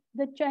 that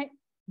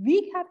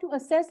we have to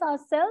assess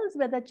ourselves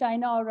whether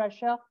China or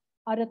Russia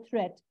are a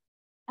threat?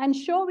 And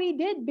sure we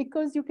did,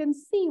 because you can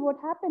see what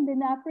happened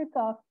in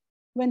Africa.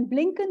 When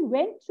Blinken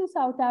went to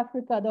South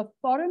Africa, the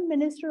foreign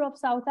minister of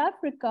South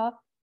Africa,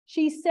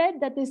 she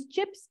said that this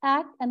CHIPS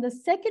Act and the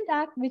second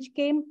act, which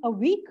came a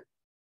week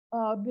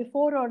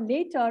before or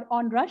later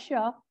on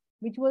Russia,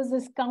 which was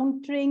this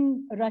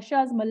countering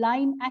Russia's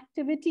malign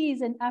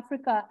activities in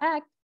Africa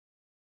Act,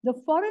 the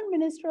foreign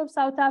minister of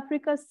South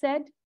Africa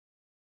said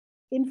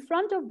in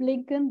front of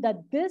Blinken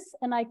that this,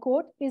 and I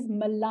quote, is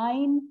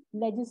malign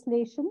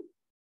legislation.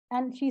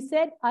 And she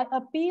said, I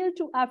appeal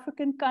to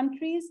African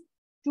countries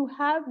to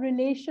have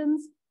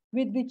relations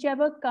with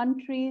whichever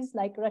countries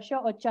like Russia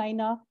or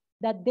China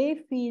that they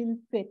feel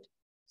fit.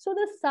 So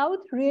the South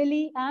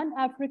really and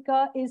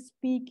Africa is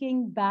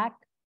speaking back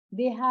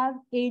they have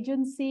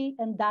agency,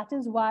 and that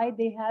is why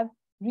they have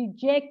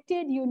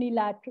rejected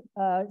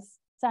unilateral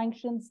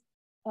sanctions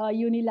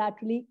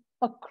unilaterally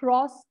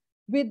across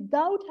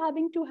without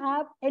having to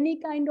have any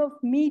kind of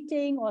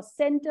meeting or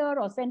center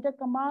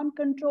command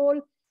control,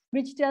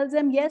 which tells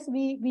them, yes,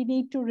 we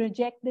need to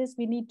reject this,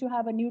 we need to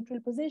have a neutral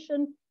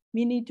position,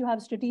 we need to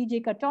have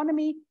strategic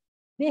autonomy.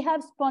 They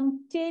have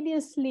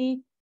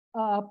spontaneously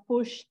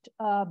pushed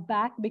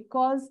back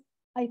because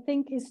I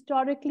think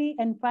historically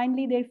and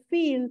finally they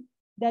feel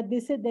that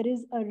there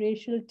is a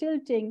racial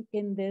tilting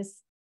in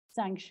this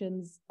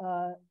sanctions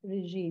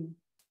regime.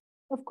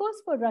 Of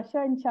course, for Russia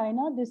and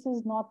China, this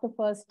is not the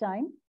first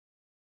time,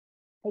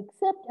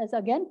 except as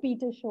again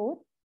Peter showed,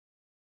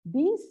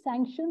 these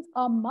sanctions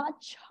are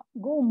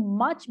go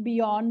much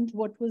beyond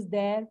what was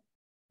there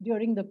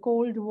during the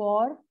Cold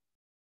War,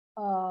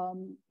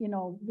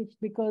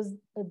 because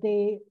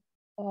they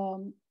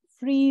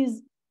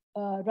freeze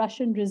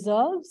Russian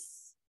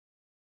reserves,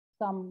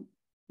 some,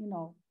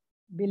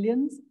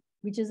 billions,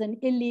 which is an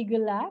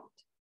illegal act.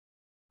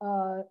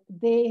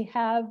 They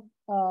have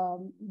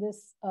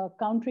this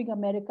Countering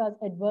America's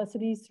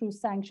Adversaries Through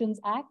Sanctions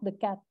Act, the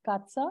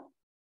CAATSA.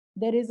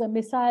 There is a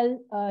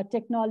missile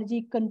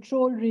technology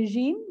control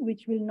regime,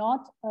 which will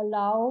not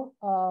allow,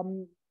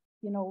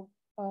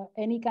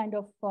 any kind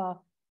of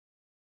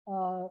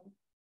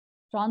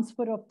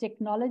transfer of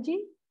technology,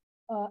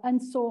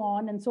 and so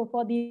on and so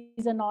forth.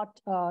 These are not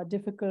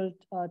difficult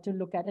to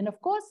look at. And of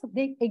course,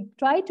 they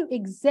try to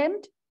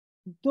exempt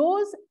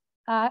those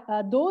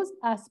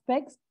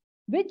aspects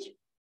which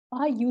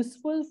are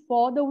useful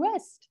for the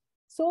West.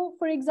 So,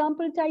 for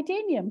example,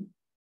 titanium.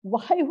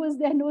 Why was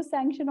there no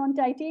sanction on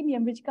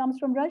titanium, which comes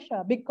from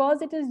Russia?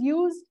 Because it is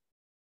used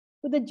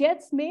for the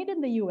jets made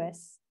in the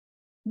US.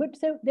 But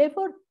so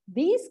therefore,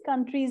 these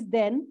countries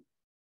then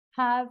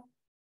have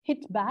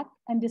hit back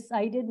and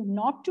decided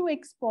not to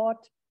export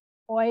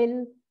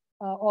oil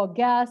or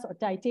gas or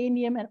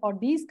titanium or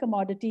these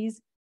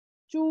commodities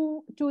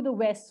to the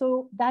West.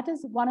 So that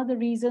is one of the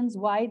reasons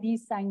why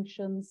these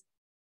sanctions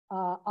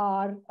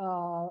are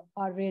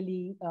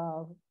really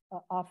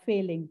are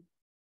failing.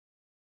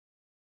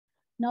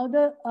 Now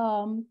the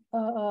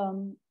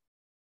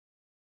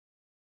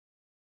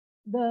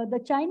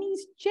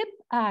Chinese Chip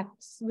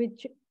Acts,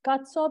 which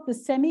cuts off the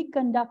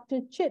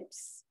semiconductor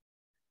chips,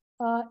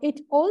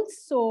 it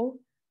also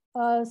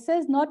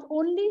says not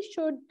only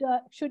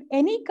should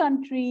any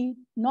country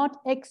not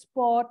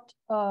export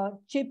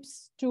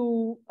chips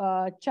to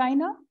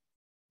China,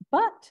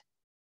 but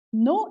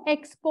no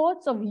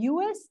exports of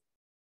US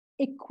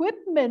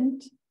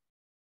equipment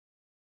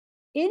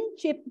in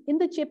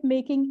the chip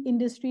making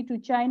industry to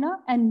China,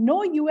 and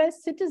no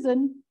US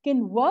citizen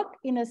can work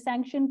in a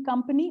sanctioned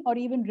company or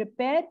even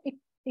repair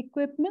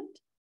equipment.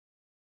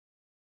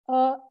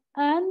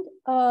 And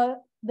the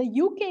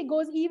UK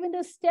goes even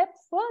a step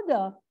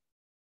further.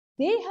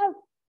 They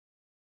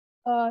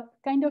have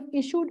kind of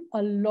issued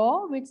a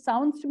law, which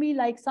sounds to me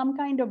like some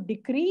kind of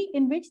decree,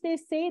 in which they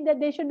say that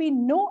there should be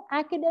no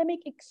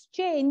academic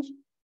exchange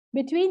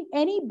between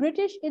any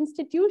British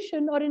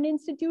institution or an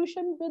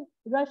institution with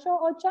Russia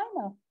or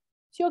China.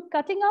 So you're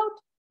cutting out,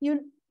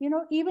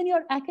 even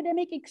your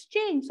academic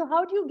exchange. So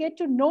how do you get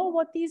to know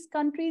what these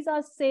countries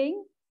are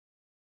saying,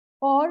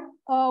 or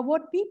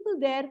what people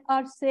there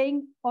are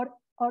saying, or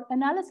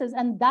analysis?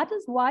 And that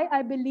is why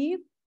I believe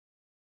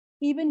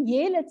even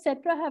Yale,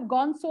 etc., have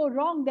gone so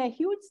wrong. Their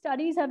huge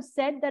studies have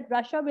said that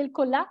Russia will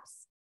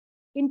collapse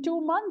in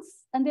 2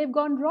 months, and they've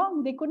gone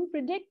wrong. They couldn't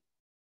predict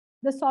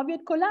the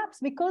Soviet collapse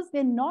because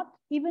they're not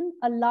even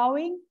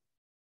allowing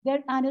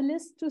their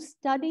analysts to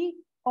study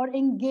or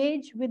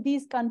engage with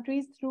these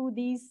countries through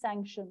these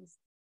sanctions.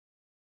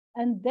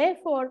 And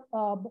therefore,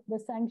 the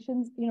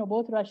sanctions,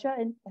 both Russia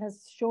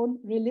has shown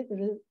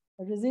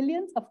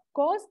resilience. Of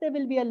course, there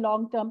will be a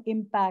long-term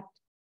impact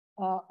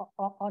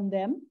on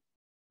them,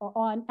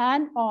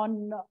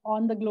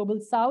 on the global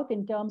South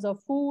in terms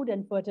of food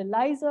and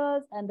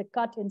fertilizers, and the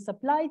cut in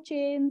supply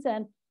chains,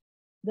 and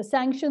the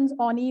sanctions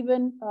on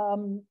even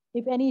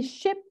if any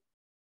ship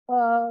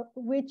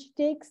which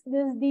takes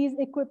these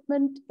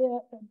equipment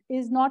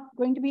is not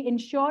going to be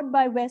insured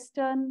by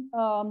Western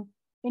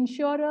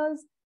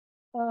insurers.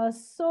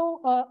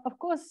 Of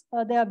course,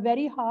 they are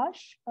very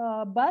harsh,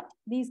 but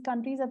these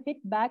countries have hit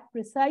back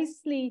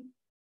precisely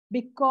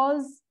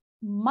because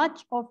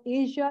much of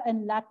Asia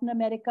and Latin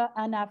America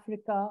and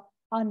Africa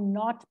are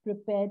not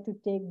prepared to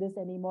take this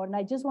anymore. And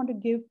I just want to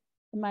give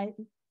my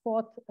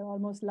fourth,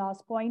 almost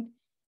last point,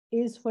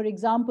 is, for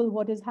example,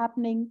 what is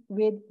happening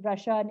with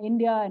Russia and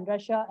India, and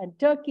Russia and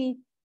Turkey,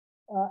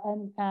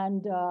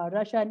 and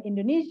Russia and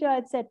Indonesia,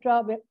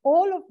 etc., where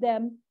all of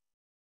them,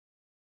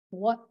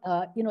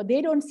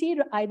 they don't see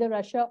either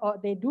Russia, or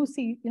they do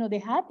see, they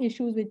have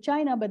issues with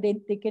China, but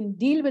they can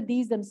deal with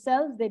these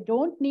themselves. They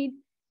don't need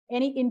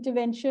any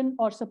intervention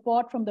or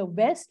support from the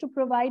West to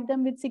provide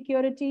them with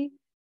security.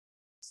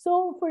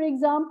 So, for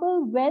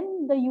example,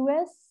 when the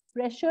US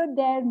pressured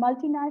their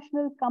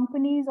multinational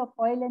companies of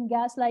oil and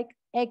gas like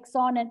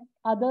Exxon and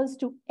others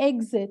to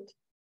exit,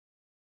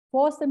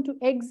 forced them to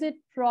exit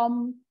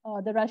from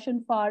the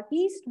Russian Far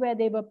East, where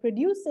they were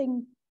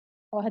producing,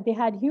 or they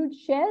had huge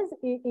shares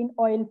in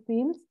oil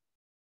fields.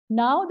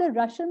 Now the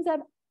Russians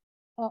have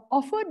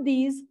offered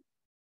these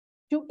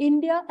to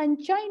India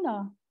and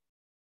China.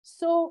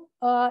 So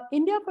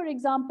India, for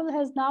example,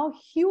 has now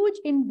huge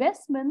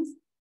investments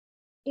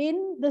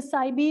in the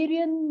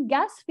Siberian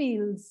gas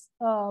fields,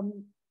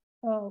 Sakhalin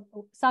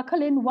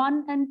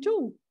 1 and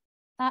 2,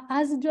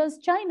 as does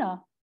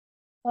China.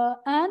 They're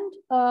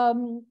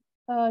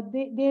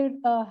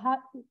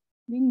having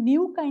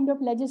new kind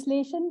of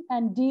legislation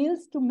and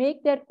deals to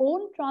make their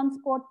own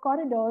transport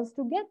corridors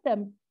to get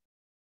them.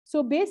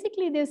 So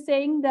basically, they're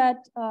saying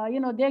that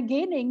they're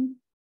gaining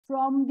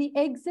from the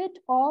exit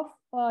of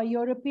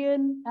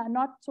European,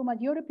 not so much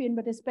European,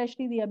 but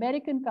especially the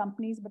American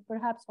companies, but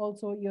perhaps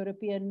also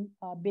European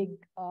big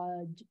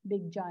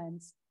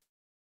giants.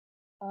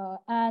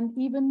 And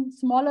even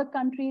smaller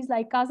countries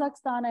like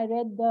Kazakhstan, I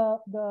read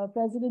the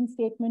president's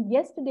statement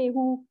yesterday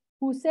who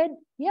said,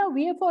 yeah,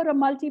 we are for a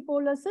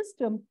multipolar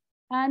system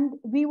and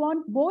we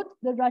want both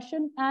the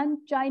Russian and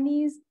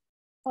Chinese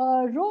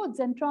roads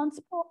and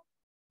transport.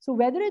 So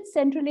whether it's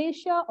Central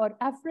Asia or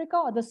Africa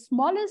or the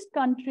smallest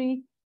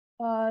country,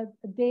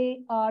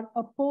 they are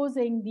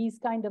opposing these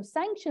kind of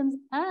sanctions,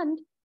 and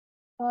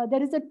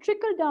there is a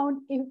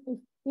trickle-down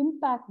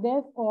impact,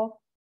 therefore,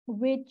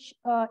 which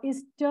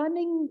is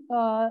turning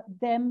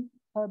them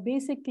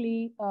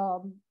basically,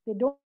 they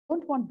don't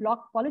want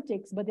bloc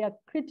politics, but they are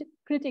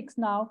critics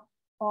now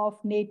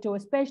of NATO,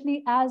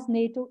 especially as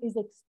NATO is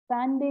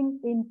expanding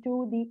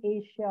into the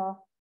Asia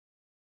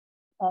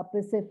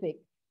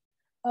Pacific.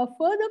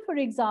 Further, for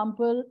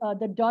example,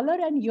 the dollar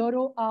and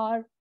euro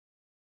are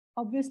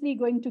obviously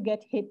going to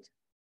get hit.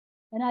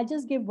 And I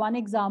just give one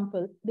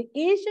example. The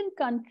Asian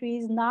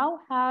countries now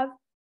have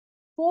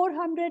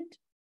 $400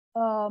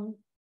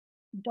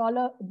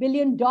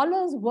 billion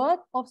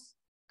worth of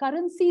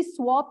currency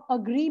swap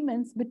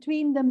agreements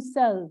between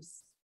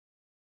themselves.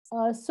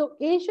 So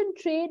Asian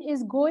trade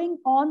is going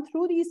on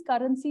through these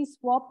currency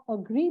swap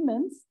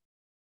agreements.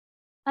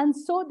 And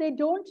so they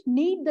don't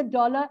need the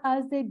dollar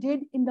as they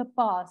did in the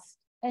past.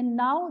 And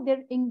now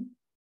they're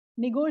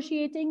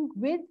negotiating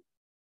with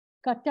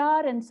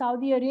Qatar and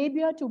Saudi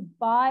Arabia to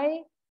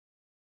buy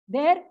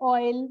their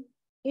oil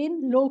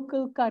in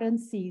local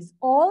currencies.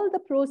 All the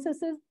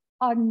processes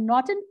are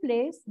not in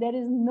place. There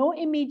is no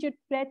immediate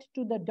threat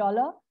to the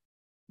dollar,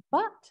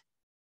 but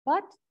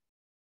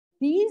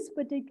these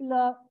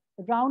particular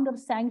round of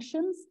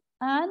sanctions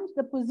and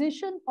the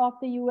position of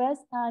the US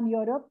and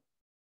Europe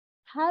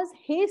has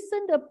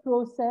hastened a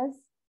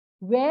process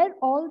where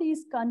all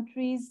these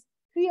countries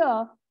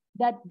fear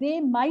that they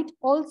might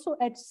also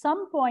at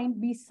some point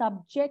be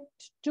subject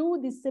to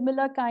the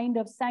similar kind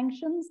of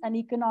sanctions and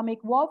economic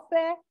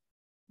warfare,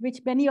 which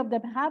many of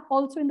them have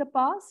also in the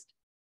past.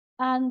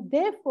 And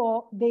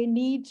therefore, they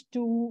need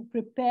to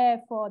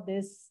prepare for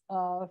this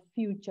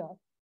future.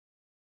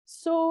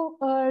 So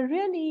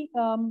really,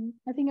 I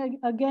think I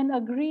again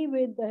agree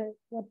with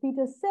what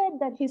Peter said,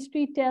 that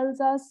history tells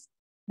us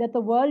that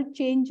the world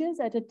changes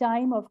at a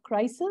time of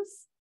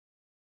crisis.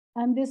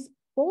 And this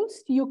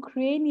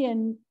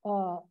post-Ukrainian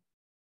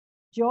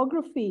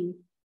geography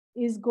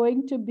is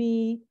going to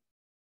be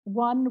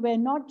one where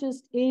not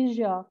just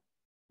Asia,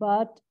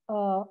 but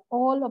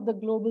all of the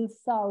global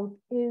South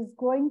is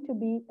going to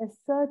be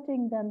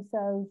asserting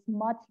themselves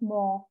much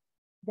more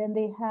than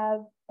they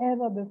have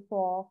ever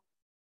before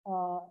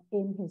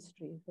in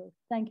history. So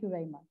thank you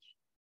very much.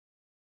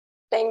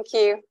 Thank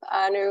you,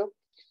 Anu.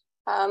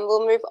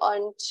 We'll move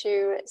on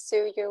to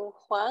Su-Yung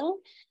Hwang,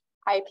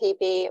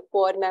 IPB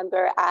board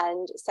member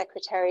and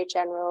Secretary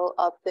General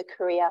of the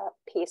Korea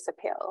Peace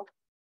Appeal.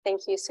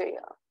 Thank you,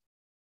 Su-Yung.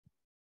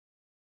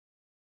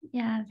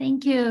 Yeah,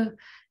 thank you.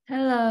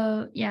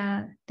 Hello.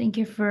 Yeah, thank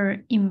you for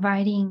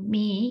inviting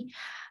me.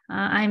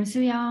 I'm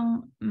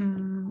Su-Yung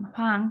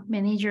Hwang,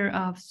 manager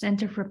of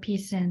Center for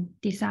Peace and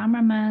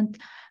Disarmament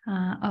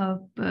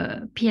of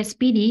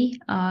PSPD,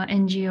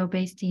 NGO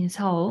based in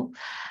Seoul.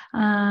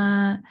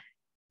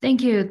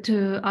 Thank you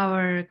to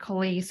our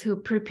colleagues who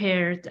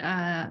prepared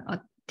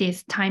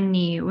this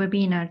timely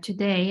webinar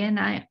today. And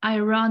I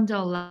learned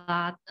a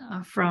lot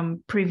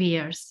from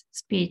previous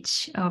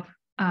speech of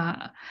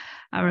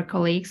our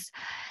colleagues.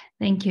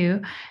 Thank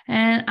you.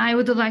 And I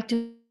would like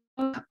to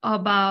talk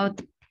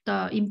about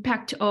the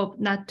impact of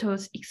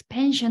NATO's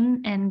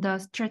expansion and the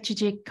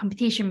strategic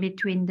competition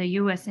between the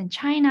US and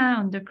China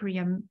on the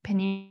Korean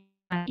Peninsula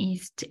and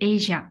East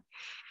Asia.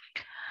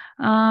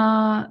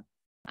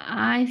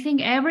 I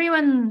think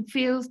everyone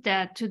feels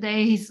that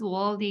today's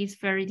world is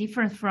very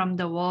different from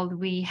the world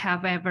we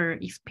have ever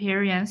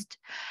experienced.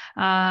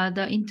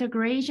 The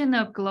integration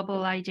of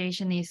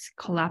globalization is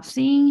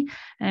collapsing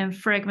and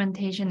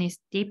fragmentation is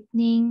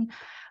deepening.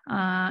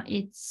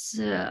 It's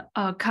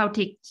a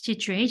chaotic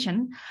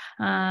situation.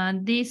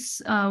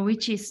 This,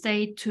 which is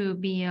said to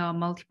be a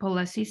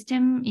multipolar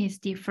system, is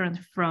different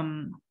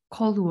from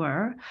Cold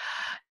War.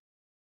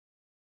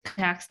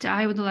 Next,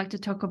 I would like to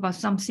talk about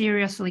some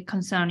seriously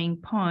concerning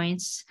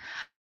points.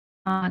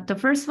 The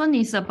first one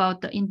is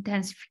about the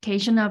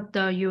intensification of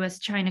the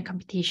US-China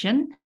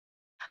competition.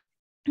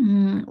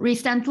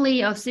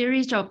 Recently, a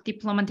series of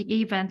diplomatic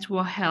events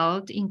were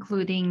held,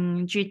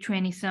 including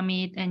G20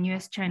 summit and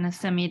US-China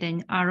summit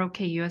and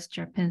ROK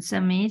US-Japan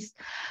summits,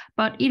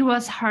 but it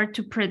was hard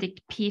to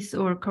predict peace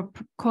or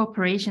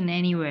cooperation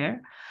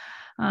anywhere.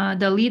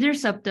 The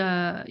leaders of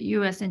the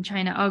US and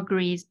China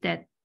agreed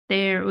that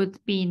there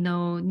would be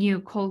no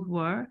new Cold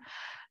War,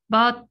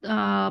 but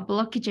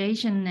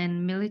blockadization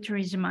and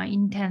militarism are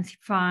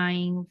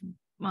intensifying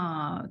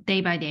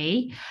day by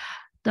day.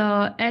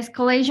 The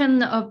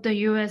escalation of the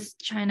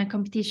US-China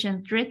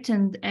competition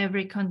threatened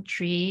every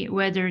country,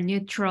 whether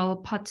neutral,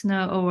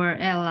 partner, or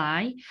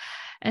ally.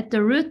 At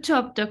the root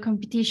of the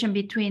competition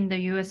between the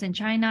US and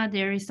China,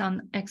 there is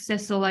an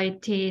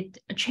accelerated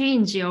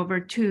change over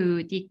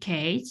 2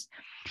 decades.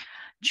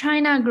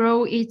 China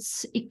grew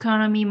its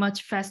economy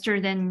much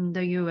faster than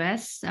the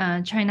US.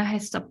 China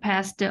has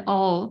surpassed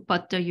all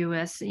but the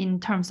US in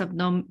terms of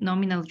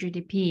nominal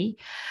GDP.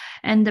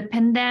 And the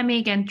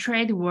pandemic and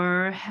trade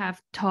war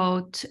have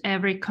taught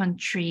every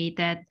country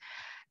that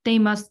they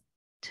must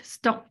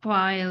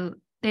stockpile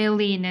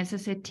daily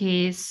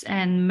necessities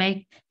and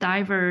make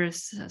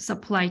diverse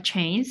supply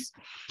chains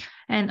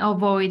and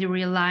avoid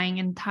relying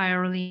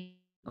entirely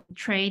on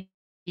trade,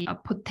 a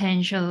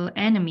potential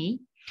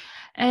enemy.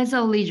 As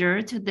a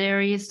result,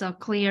 there is a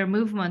clear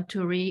movement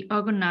to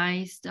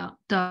reorganize the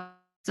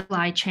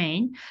supply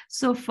chain.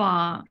 So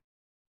far,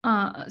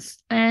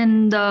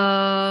 and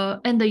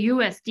the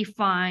US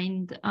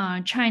defined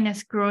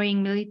China's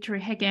growing military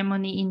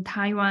hegemony in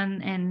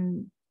Taiwan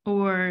and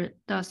or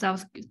the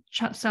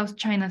South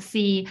China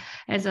Sea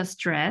as a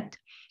threat.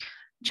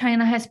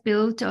 China has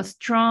built a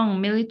strong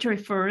military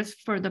force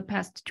for the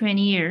past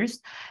 20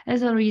 years.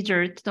 As a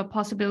result, the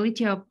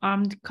possibility of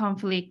armed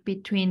conflict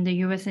between the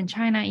US and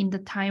China in the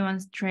Taiwan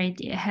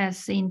Strait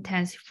has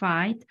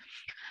intensified.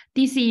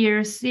 This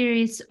year's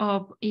series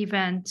of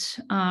events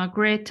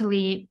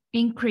greatly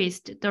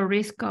increased the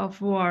risk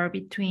of war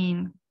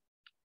between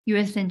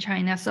US and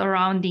China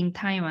surrounding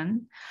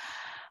Taiwan.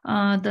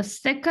 The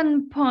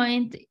second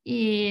point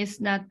is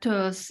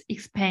NATO's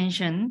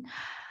expansion.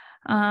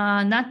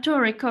 NATO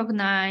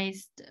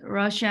recognized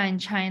Russia and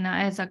China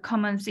as a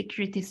common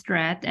security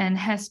threat and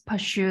has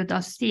pursued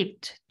a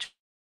shift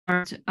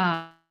toward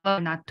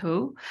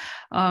NATO,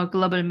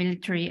 global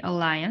military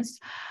alliance.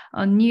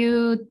 A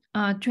new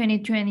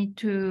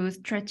 2022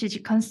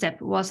 strategic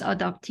concept was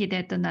adopted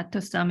at the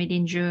NATO summit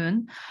in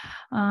June.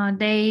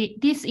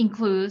 This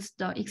includes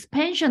the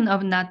expansion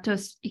of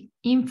NATO's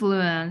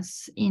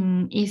influence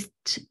in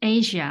East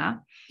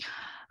Asia.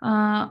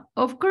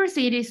 Of course,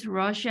 it is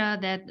Russia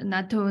that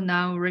NATO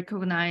now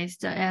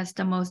recognized as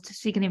the most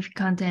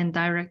significant and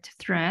direct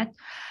threat.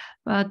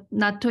 But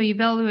NATO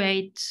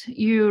evaluates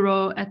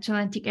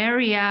Euro-Atlantic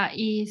area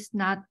is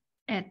not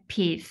at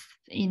peace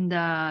in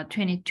the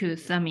 22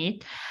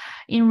 summit.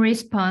 In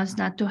response,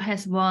 NATO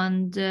has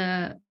planned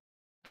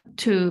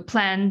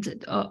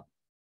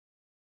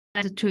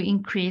to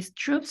increase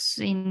troops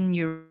in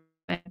Europe,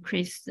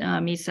 increase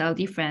missile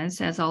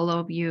defense, as all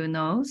of you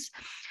knows.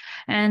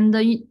 And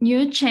the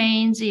new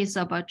change is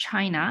about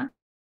China.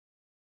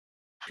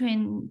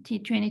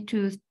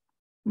 2022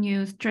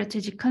 new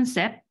strategic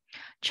concept.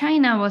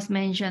 China was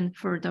mentioned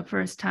for the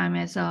first time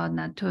as a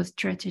NATO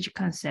strategic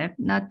concept.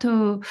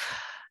 NATO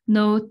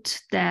note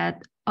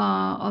that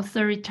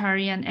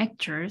authoritarian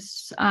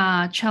actors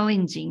are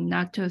challenging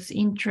NATO's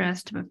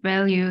interest,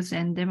 values,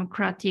 and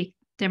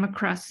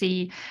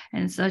democracy,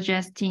 and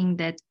suggesting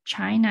that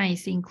China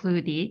is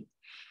included.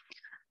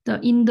 The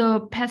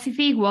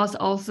Indo-Pacific was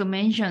also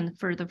mentioned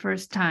for the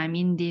first time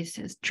in this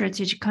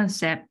strategic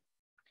concept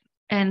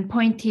and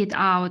pointed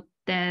out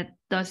that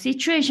the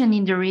situation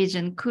in the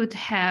region could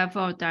have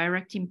a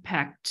direct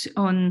impact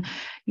on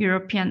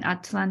European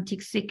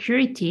Atlantic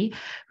security,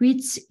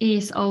 which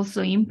is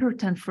also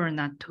important for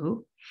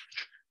NATO.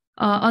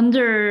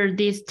 Under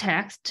this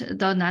text,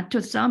 the NATO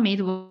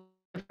summit was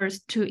the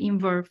first to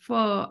involve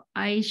 4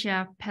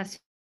 Asia-Pacific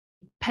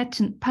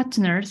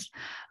partners,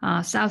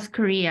 South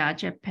Korea,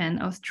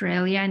 Japan,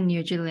 Australia, and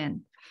New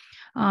Zealand.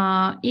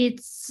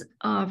 It's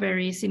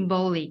very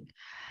symbolic.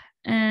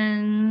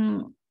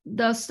 And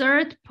the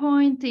third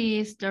point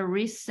is the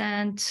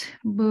recent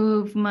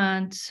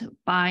movement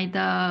by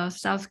the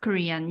South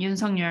Korean Yoon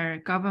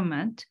Suk-yeol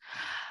government.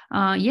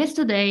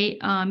 Yesterday,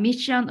 a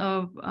mission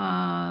of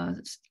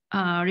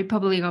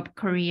Republic of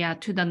Korea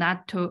to the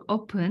NATO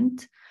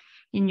opened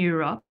in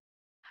Europe.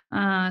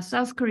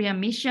 South Korean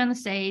mission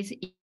says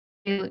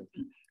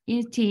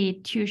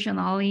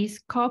institutionalize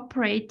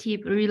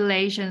cooperative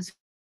relations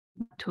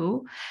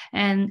to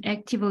and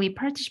actively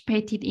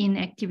participated in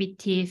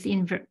activities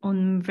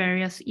on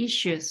various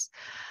issues.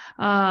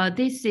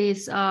 This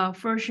is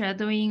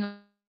foreshadowing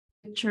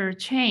future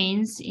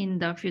change in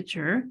the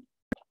future,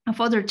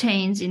 further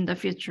change in the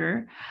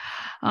future.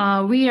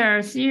 We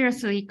are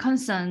seriously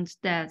concerned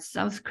that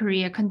South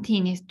Korea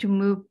continues to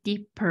move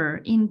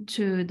deeper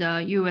into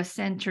the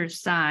US-centered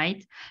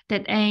side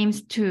that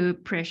aims to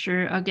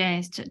pressure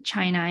against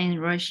China and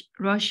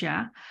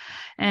Russia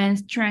and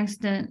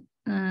strengthen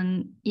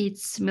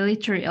its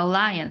military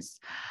alliance.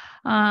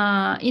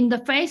 In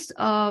the face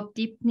of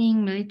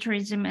deepening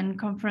militarism and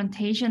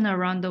confrontation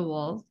around the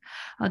world,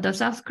 the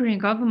South Korean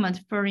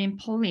government foreign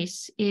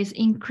policy is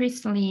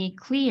increasingly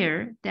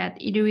clear that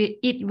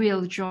it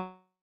will join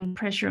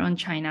pressure on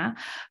China,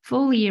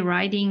 fully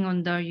riding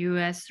on the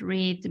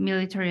US-led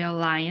military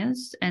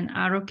alliance and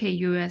ROK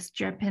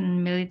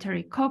US-Japan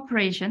military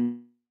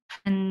cooperation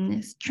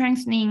and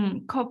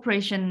strengthening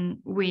cooperation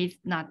with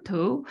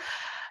NATO.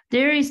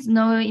 There is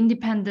no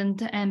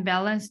independent and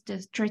balanced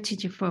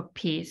strategy for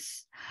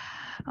peace.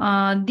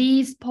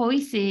 These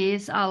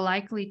policies are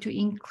likely to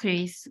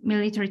increase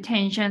military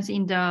tensions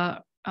in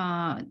the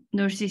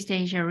Northeast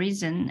Asia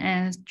region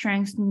and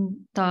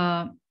strengthen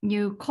the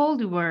new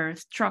Cold War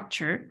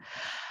structure,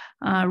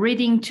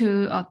 leading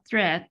to a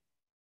threat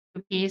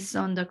to peace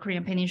on the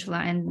Korean Peninsula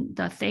and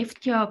the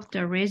safety of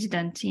the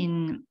residents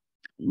in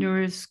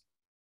Northeast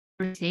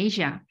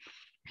Asia.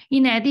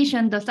 In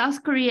addition, the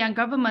South Korean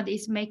government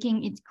is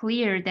making it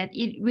clear that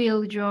it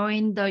will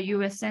join the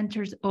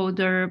US-centered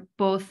order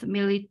both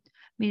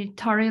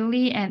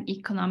militarily and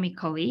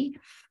economically.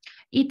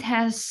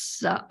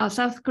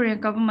 South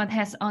Korean government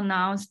has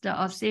announced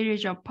a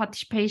series of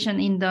participation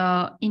in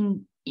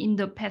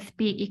the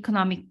Pacific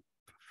Economic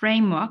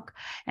Framework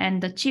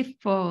and the Chief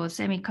for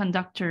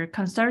Semiconductor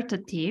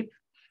Consultative.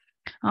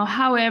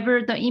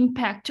 However, the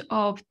impact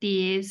of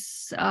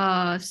these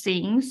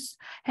things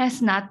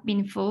has not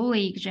been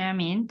fully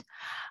examined.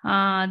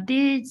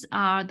 These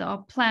are the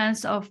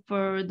plans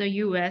for the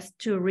U.S.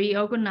 to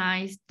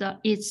reorganize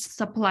its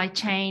supply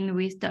chain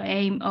with the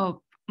aim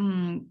of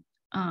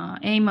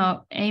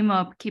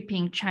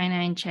keeping China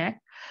in check.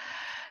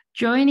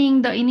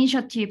 Joining the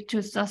initiative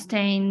to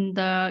sustain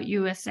the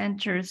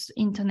US-centered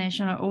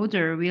international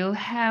order will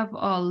have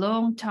a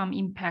long-term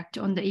impact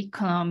on the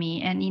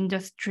economy and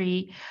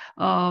industry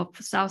of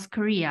South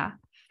Korea,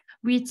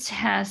 which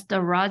has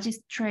the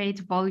largest trade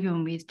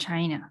volume with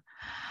China.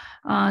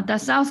 The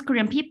South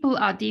Korean people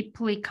are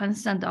deeply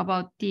concerned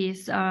about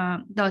this,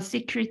 the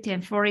security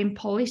and foreign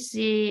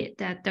policy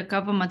that the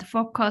government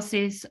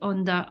focuses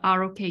on the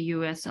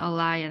ROK-US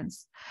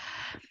alliance.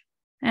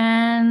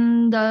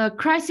 And the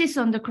crisis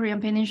on the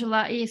Korean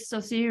Peninsula is so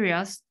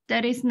serious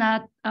that it is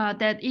not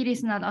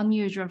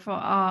unusual for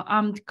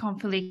armed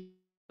conflict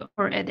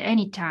or at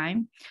any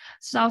time.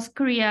 South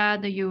Korea,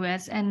 the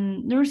US,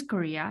 and North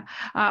Korea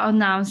are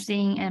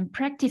announcing and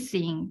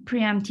practicing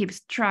preemptive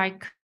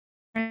strike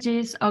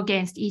strategies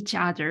against each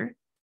other.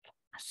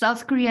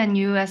 South Korea and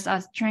US are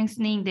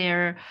strengthening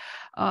their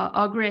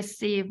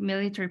aggressive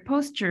military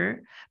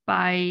posture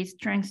by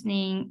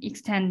strengthening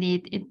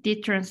extended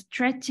deterrence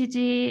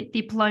strategy,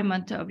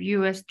 deployment of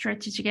US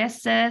strategic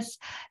assets,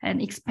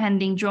 and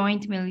expanding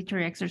joint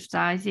military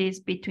exercises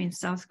between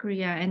South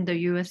Korea and the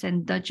US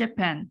and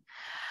Japan.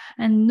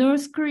 And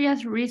North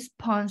Korea's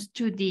response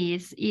to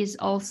this is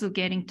also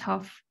getting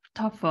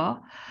tougher.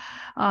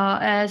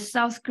 As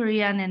South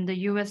Korea and the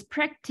US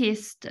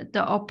practiced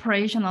the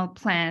operational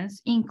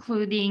plans,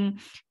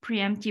 including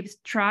preemptive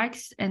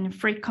strikes and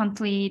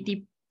frequently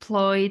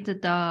deployed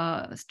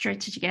the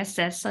strategic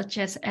assets such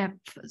as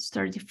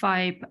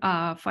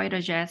F-35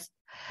 fighter jets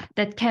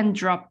that can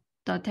drop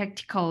the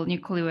tactical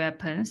nuclear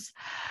weapons.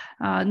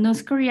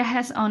 North Korea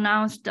has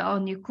announced a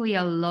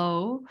nuclear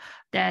law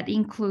that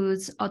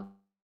includes a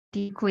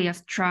nuclear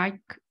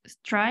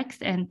strikes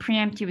and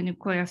preemptive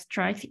nuclear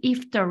strikes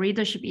if the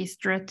leadership is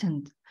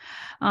threatened.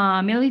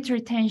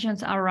 Military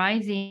tensions are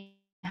rising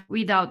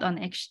without an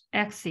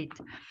exit.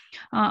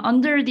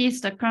 Under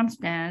this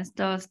circumstance,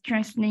 the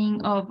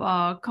strengthening of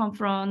a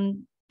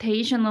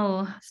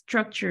confrontational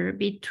structure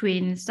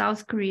between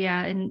South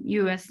Korea and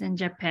US and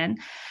Japan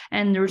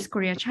and North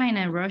Korea,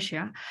 China, and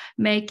Russia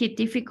make it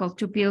difficult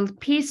to build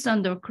peace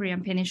on the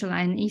Korean Peninsula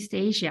and East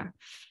Asia.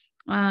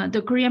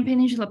 The Korean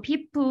Peninsula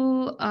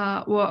people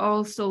were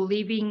also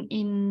living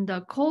in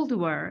the Cold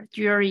War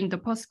during the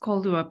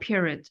post-Cold War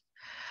period.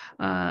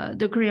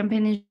 The Korean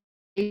Peninsula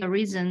is a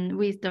region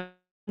with the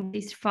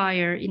biggest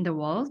fire in the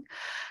world.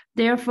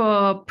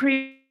 Therefore,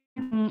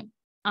 preventing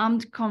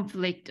armed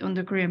conflict on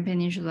the Korean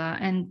Peninsula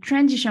and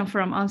transition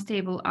from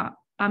unstable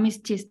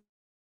armistice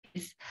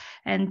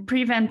and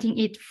preventing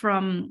it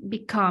from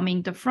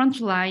becoming the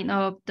front line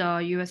of the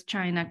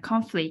US-China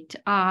conflict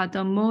are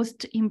the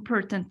most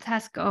important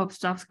task of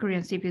South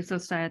Korean civil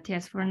society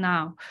as for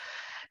now.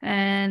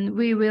 And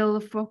we will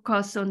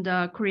focus on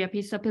the Korea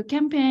Peace Appeal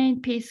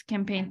peace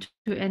campaign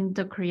to end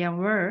the Korean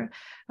War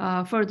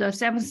for the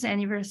 7th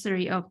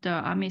anniversary of the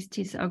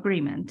Armistice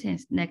Agreement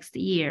next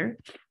year.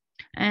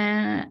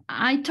 And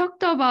I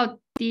talked about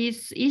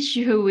this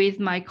issue with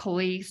my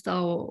colleagues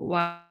a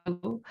while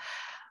ago.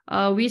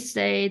 We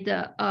said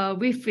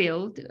we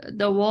feel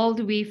the world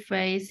we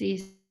face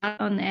is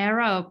not an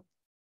era of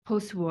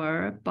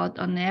post-war, but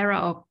an era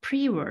of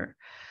pre-war.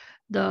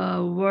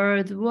 The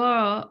World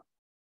War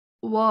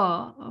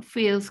war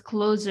feels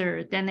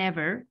closer than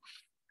ever.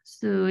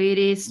 So it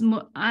is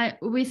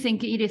we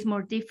think it is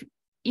more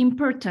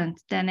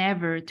important than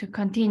ever to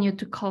continue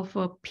to call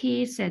for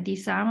peace and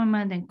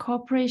disarmament and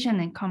cooperation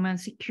and common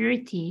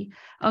security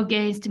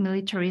against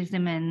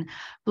militarism and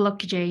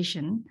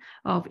blockadation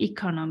of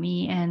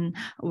economy and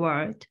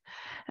world.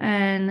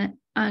 And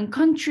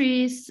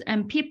countries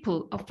and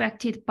people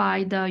affected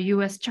by the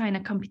US-China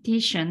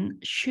competition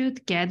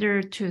should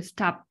gather to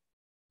stop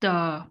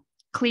the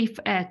cliff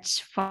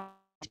edge fight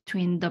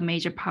between the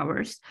major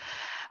powers.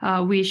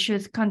 We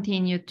should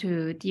continue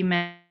to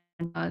demand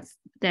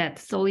that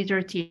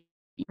solidarity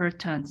is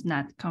important,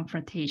 not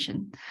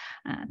confrontation.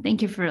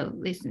 Thank you for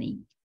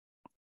listening.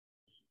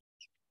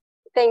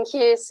 Thank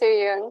you,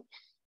 Soo-young.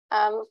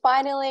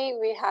 Finally,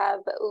 we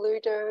have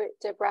Ludo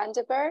de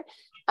Brandenburg,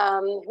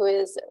 who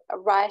is a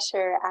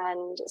writer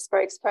and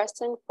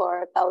spokesperson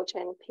for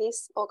Belgian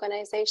peace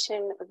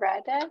organization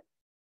REDE.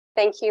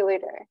 Thank you,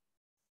 Ludo.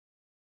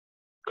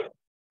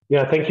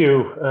 Yeah, thank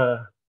you,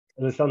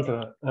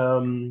 Alessandra.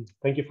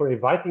 Thank you for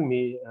inviting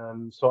me.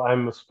 So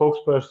I'm a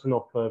spokesperson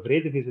of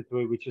Vrede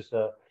Visitor, which is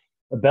a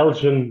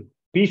Belgian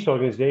peace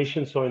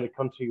organization, so in a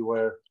country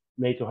where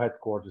NATO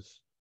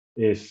headquarters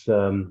is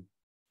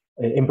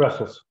in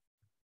Brussels.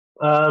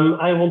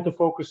 I want to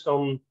focus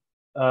on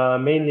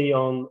mainly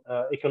on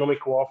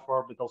economic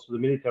warfare, but also the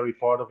military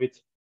part of it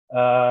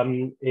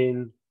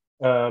in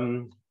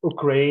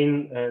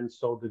Ukraine, and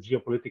so the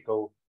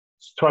geopolitical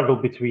struggle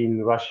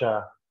between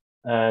Russia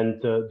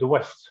and the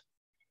West.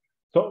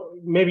 So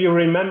maybe you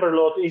remember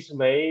Lord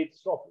Ismay.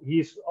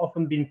 He's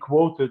often been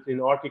quoted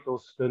in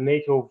articles, the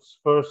NATO's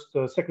first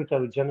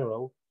Secretary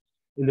General,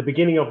 in the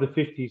beginning of the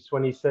 50s,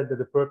 when he said that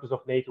the purpose of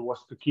NATO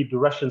was to keep the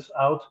Russians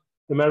out,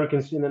 the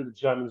Americans in, and the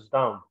Germans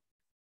down.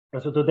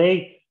 And so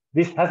today,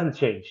 this hasn't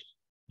changed.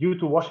 Due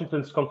to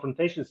Washington's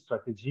confrontation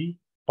strategy,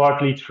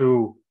 partly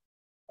through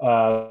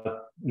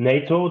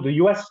NATO, the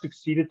US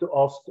succeeded to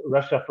oust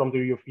Russia from the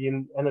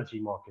European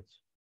energy market.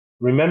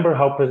 Remember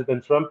how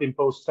President Trump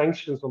imposed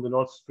sanctions on the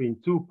Nord Stream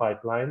 2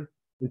 pipeline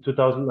in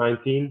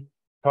 2019,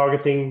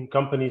 targeting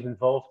companies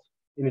involved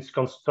in its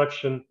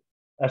construction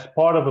as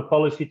part of a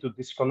policy to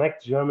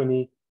disconnect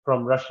Germany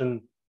from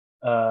Russian,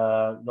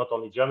 not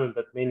only German,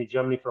 but mainly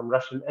Germany from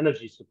Russian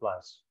energy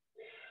supplies.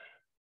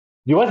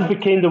 The US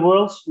became the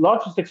world's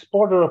largest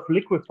exporter of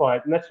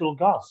liquefied natural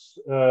gas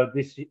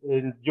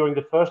during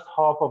the first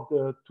half of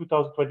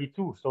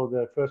 2022, so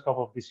the first half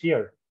of this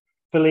year,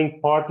 filling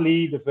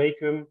partly the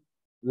vacuum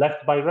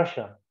left by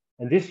Russia.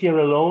 And this year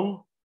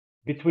alone,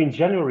 between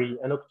January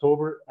and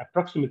October,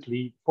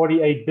 approximately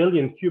 48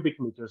 billion cubic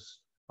meters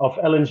of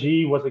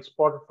LNG was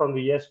exported from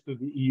the US to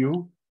the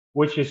EU,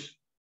 which is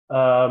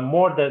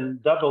more than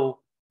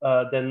double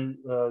than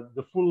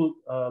the full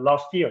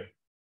last year.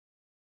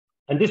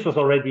 And this was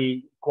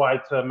already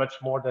quite much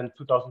more than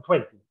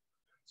 2020.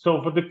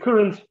 So for the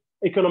current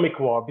economic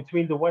war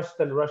between the West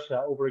and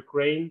Russia over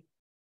Ukraine,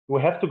 we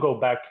have to go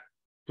back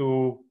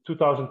to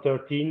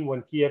 2013,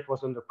 when Kiev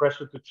was under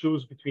pressure to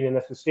choose between an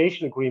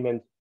association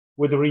agreement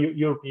with the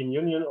European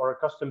Union or a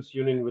customs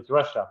union with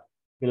Russia,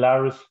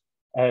 Belarus,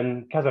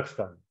 and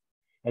Kazakhstan.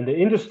 And the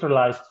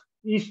industrialized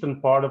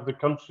eastern part of the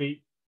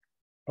country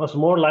was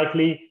more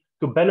likely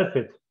to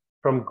benefit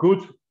from good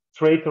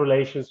trade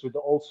relations with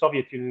the old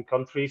Soviet Union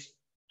countries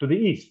to the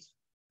east.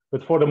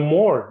 But for the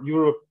more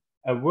Europe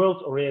and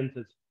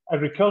world-oriented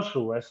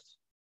agricultural West,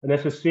 an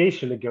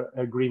association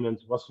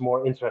agreement was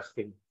more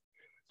interesting.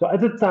 So at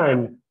the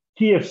time,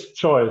 Kiev's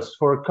choice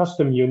for a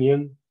customs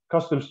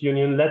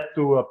union led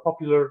to a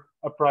popular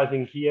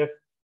uprising in Kiev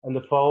and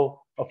the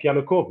fall of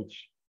Yanukovych.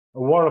 A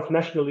war of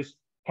nationalist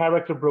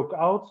character broke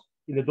out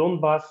in the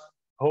Donbass,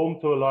 home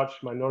to a large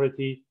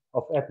minority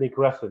of ethnic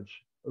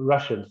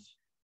Russians.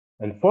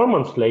 And 4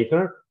 months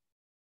later,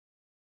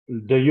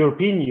 the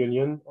European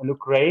Union and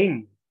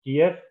Ukraine,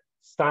 Kiev,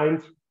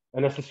 signed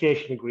an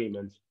association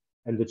agreement.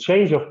 And the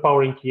change of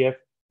power in Kiev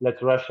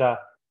led Russia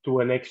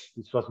to annex,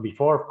 this was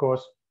before, of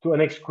course, to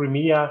annex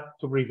Crimea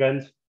to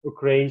prevent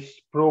Ukraine's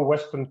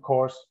pro-Western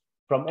course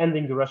from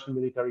ending the Russian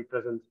military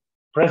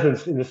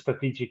presence in the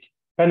strategic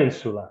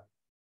peninsula.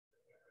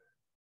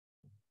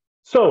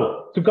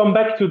 So, to come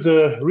back to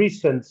the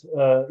recent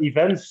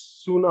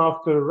events, soon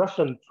after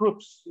Russian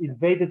troops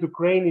invaded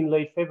Ukraine in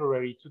late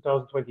February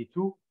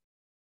 2022,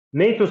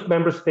 NATO's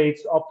member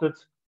states opted,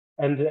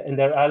 and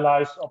their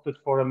allies opted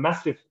for a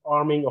massive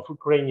arming of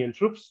Ukrainian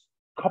troops,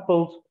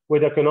 coupled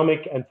with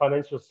economic and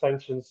financial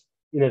sanctions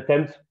in an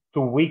attempt to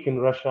weaken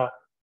Russia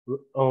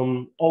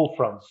on all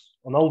fronts,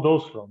 on all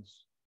those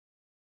fronts.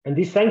 And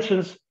these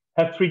sanctions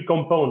have three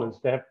components.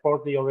 They have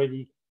partly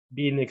already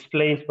been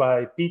explained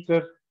by Peter,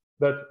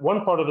 but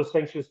one part of the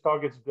sanctions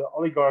targets the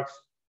oligarchs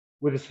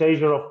with the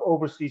seizure of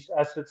overseas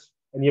assets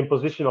and the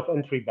imposition of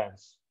entry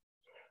bans.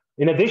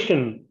 In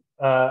addition,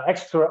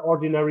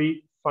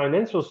 extraordinary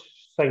financial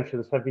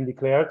sanctions have been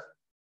declared,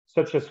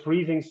 such as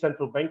freezing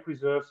central bank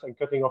reserves and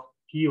cutting off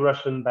key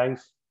Russian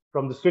banks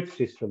from the SWIFT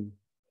system.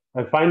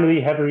 And finally,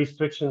 heavy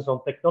restrictions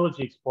on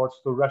technology exports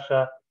to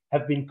Russia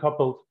have been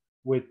coupled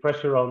with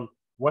pressure on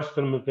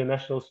Western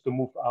multinationals to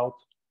move out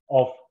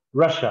of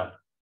Russia.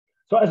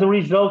 So as a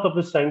result of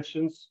the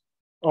sanctions,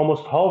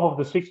 almost half of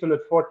the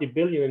 640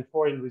 billion in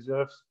foreign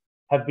reserves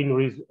have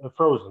been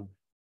frozen.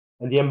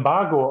 And the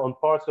embargo on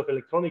parts of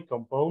electronic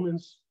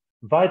components,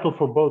 vital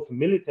for both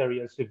military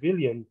and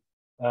civilian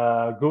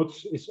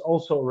goods, is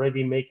also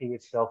already making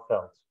itself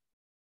felt.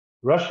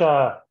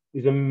 Russia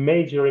is a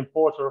major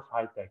importer of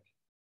high-tech.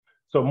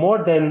 So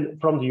more than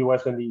from the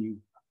US and the EU.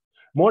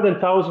 More than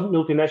 1,000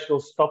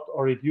 multinationals stopped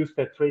or reduced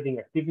their trading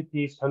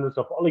activities. Hundreds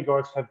of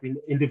oligarchs have been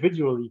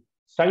individually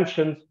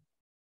sanctioned.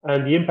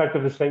 And the impact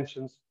of the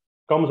sanctions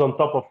comes on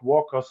top of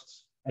war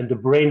costs and the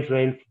brain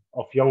drain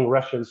of young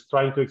Russians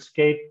trying to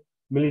escape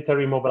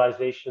military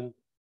mobilization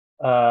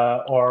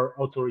or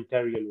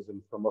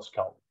authoritarianism from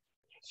Moscow.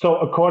 So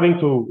according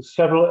to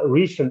several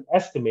recent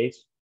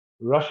estimates,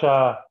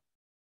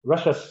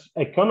 Russia's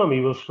economy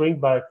will shrink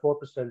by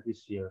 4%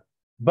 this year.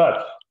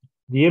 But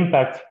the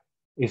impact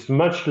is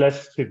much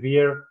less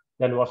severe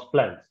than was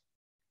planned.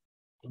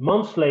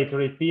 Months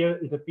later,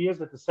 it appears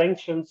that the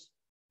sanctions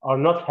are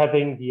not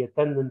having the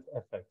attendant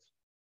effect,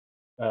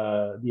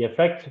 the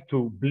effect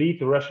to bleed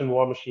the Russian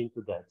war machine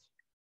to death.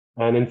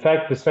 And in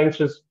fact, the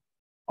sanctions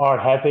are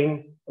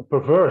having a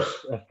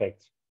perverse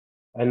effect.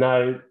 And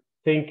I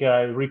think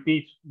I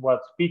repeat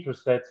what Peter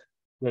said,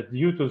 that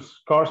due to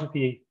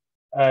scarcity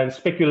and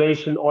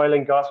speculation, oil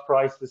and gas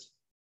prices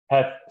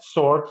have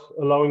soared,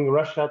 allowing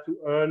Russia to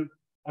earn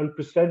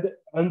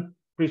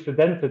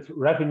unprecedented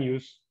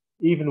revenues,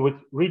 even with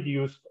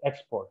reduced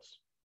exports.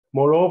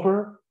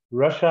 Moreover,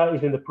 Russia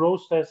is in the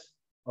process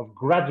of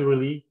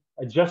gradually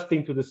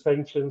adjusting to the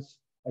sanctions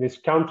and is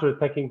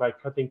counterattacking by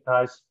cutting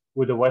ties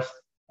with the West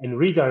and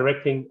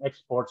redirecting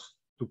exports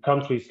to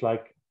countries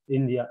like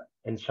India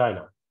and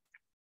China.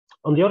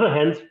 On the other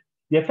hand,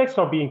 the effects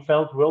are being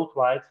felt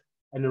worldwide,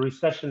 and a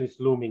recession is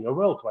looming, a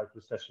worldwide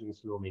recession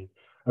is looming.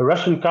 A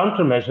Russian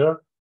countermeasure,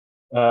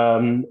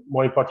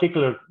 more in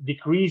particular,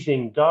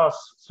 decreasing gas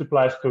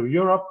supplies to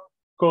Europe,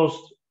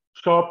 caused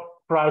sharp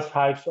price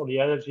hikes on the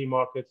energy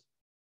market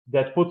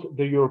that put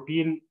the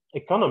European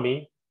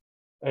economy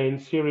in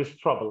serious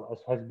trouble, as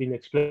has been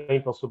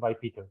explained also by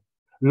Peter.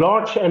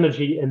 Large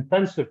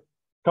energy-intensive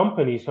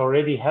companies are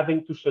already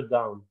having to shut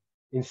down.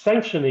 In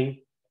sanctioning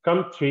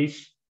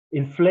countries,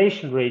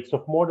 inflation rates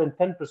of more than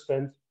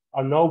 10%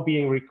 are now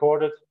being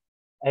recorded,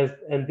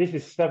 and this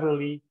is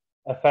severely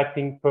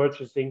affecting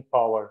purchasing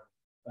power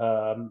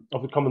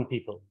of the common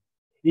people.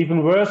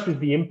 Even worse is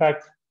the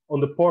impact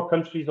on the poor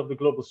countries of the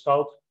global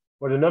south,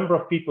 where the number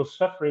of people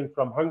suffering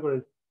from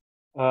hunger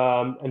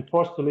and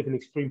forced to live in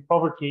extreme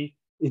poverty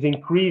is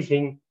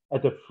increasing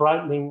at a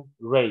frightening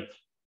rate.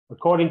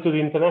 According to the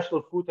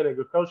International Food and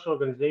Agriculture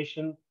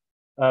Organization,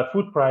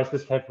 food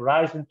prices have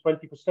risen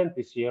 20%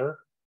 this year,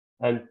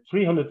 and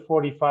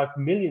 345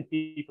 million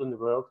people in the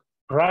world,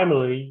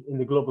 primarily in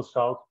the global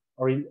south,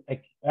 are in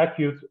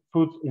acute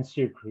food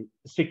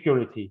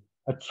insecurity,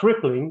 a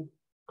tripling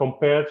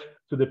compared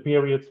to the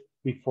period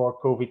before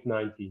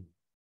COVID-19.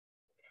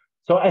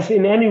 So as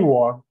in any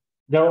war,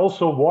 there are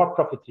also war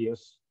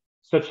profiteers,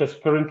 such as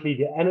currently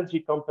the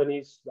energy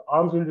companies, the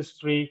arms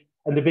industry,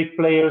 and the big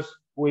players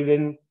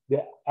within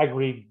the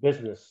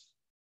agribusiness.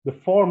 The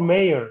four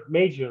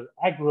major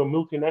agro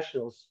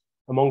multinationals,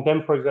 among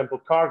them, for example,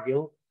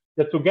 Cargill,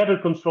 that together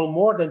control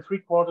more than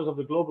 3/4 of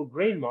the global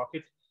grain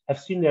market, have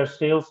seen their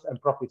sales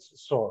and profits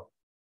soar.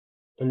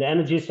 In the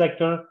energy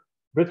sector,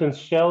 Britain's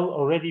Shell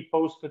already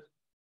posted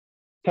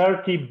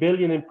 30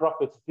 billion in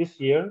profits this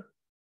year,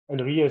 and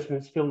the year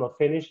is still not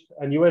finished.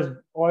 And US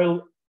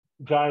oil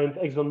giant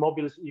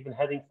ExxonMobil is even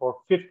heading for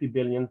 50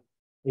 billion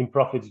in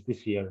profits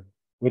this year.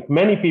 With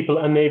many people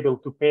unable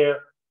to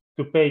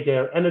pay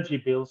their energy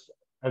bills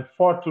and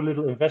far too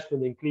little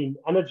investment in clean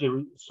energy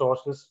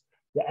resources,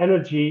 the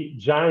energy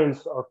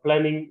giants are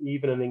planning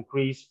even an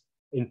increase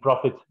in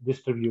profit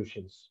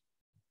distributions.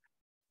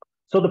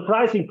 So the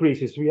price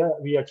increases we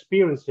are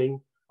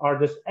experiencing are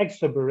thus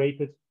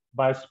exacerbated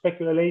by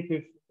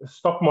speculative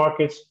stock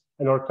markets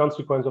and are a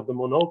consequence of the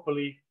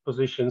monopoly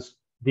positions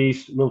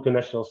these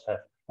multinationals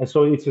have. And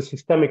so it's a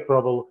systemic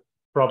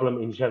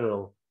problem in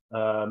general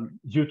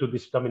due to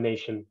this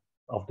domination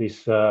of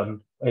this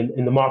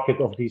in the market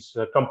of these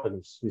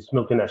companies, these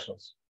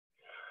multinationals.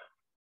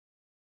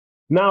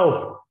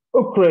 Now,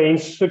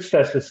 Ukraine's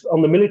successes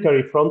on the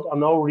military front are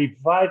now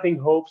reviving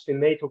hopes in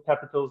NATO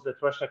capitals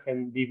that Russia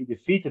can be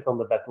defeated on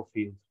the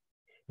battlefield.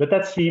 But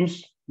that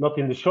seems, not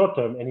in the short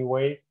term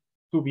anyway,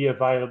 to be a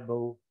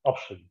viable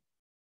option.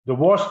 The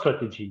war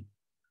strategy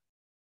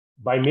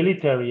by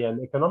military and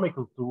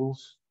economical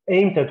tools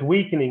aimed at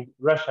weakening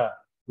Russia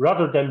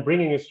rather than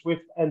bringing a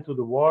swift end to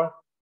the war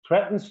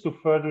threatens to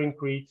further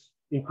increase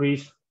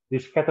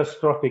these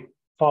catastrophic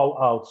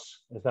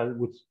fallouts, as I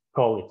would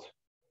call it.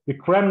 The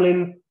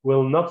Kremlin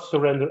will not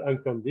surrender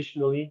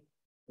unconditionally.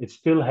 It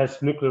still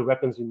has nuclear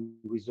weapons in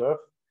reserve,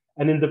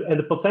 and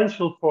the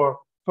potential for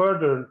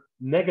further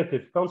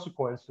negative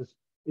consequences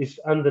is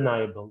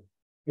undeniable.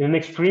 In an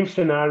extreme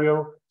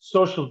scenario,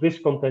 social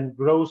discontent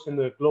grows in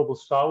the global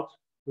south,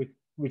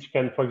 which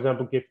can, for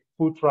example, give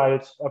food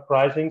riots,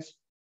 uprisings,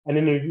 and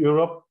in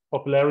Europe,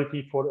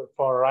 popularity for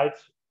right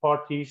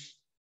parties,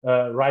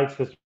 rights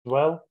as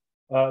well,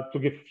 to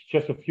give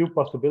just a few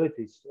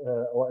possibilities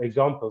or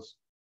examples.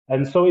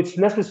 And so it's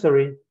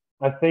necessary,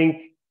 I think,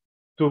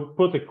 to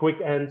put a quick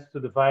end to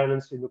the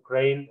violence in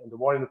Ukraine and the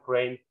war in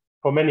Ukraine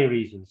for many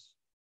reasons.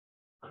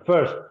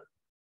 First,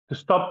 to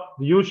stop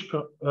the huge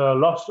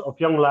loss of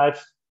young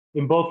lives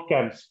in both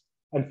camps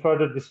and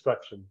further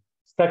destruction.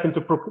 Second,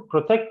 to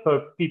protect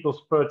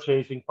people's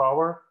purchasing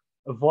power,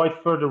 avoid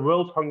further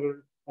world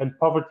hunger and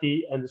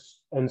poverty,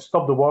 and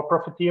stop the war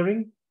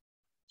profiteering.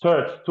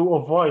 Third, to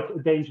avoid a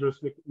dangerous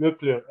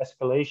nuclear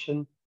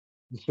escalation.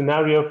 The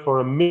scenario for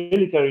a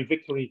military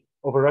victory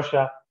over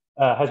Russia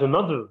has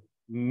another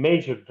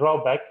major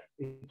drawback.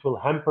 It will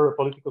hamper a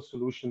political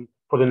solution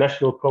for the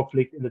national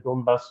conflict in the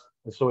Donbass,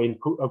 and so in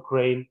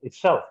Ukraine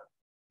itself.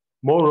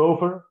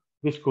 Moreover,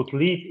 this could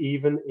lead,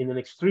 even in an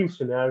extreme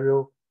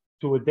scenario,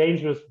 to a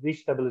dangerous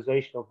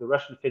destabilization of the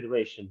Russian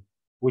Federation,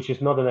 which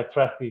is not an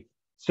attractive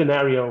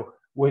scenario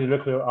with a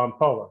nuclear armed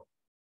power.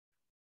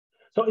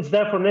 So it's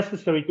therefore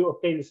necessary to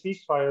obtain a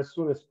ceasefire as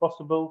soon as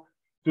possible,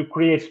 to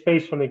create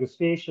space for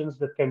negotiations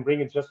that can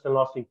bring a just and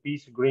lasting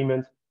peace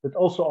agreement that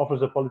also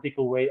offers a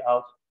political way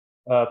out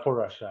for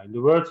Russia. In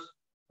the words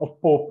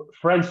of Pope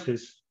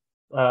Francis,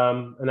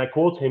 and I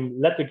quote him,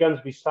 "Let the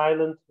guns be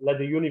silent, let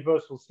the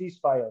universal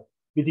ceasefire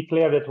be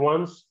declared at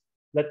once,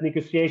 let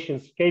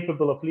negotiations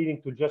capable of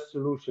leading to just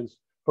solutions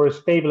for a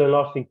stable and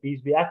lasting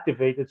peace be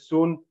activated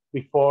soon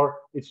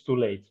before it's too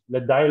late.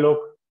 Let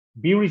dialogue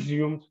be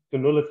resumed to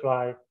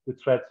nullify the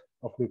threat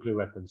of nuclear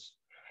weapons."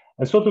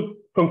 And so to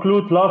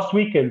conclude, last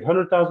weekend,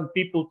 100,000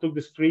 people took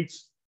the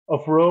streets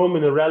of Rome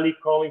in a rally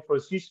calling for a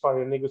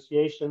ceasefire and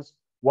negotiations,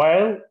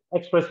 while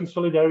expressing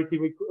solidarity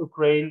with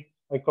Ukraine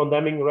and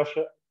condemning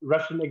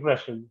Russian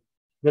aggression.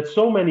 That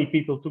so many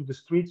people took the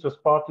streets was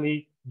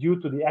partly due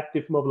to the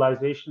active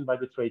mobilization by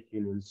the trade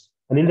unions.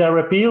 And in their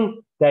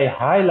appeal, they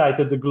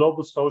highlighted the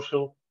global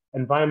social,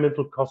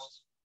 environmental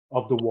costs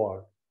of the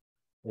war.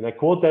 And I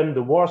quote them,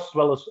 "The war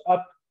swallows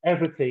up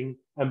everything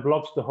and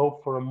blocks the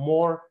hope for a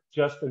more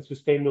just and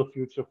sustainable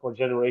future for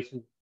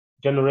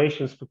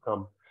generations to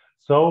come."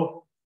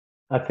 So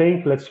I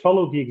think let's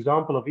follow the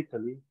example of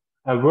Italy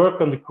and work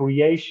on the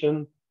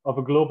creation of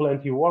a global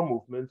anti-war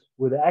movement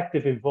with the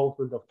active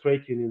involvement of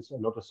trade unions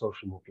and other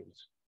social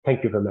movements.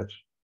 Thank you very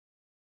much.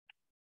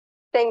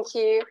 Thank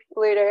you,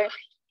 Ludo.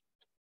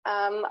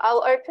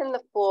 I'll open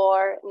the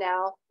floor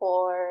now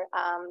for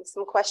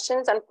some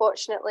questions.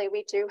 Unfortunately,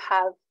 we do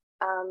have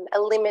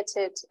a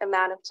limited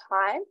amount of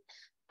time.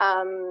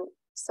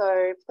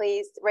 So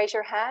please raise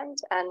your hand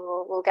and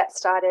we'll get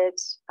started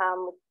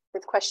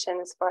with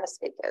questions for our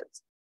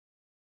speakers.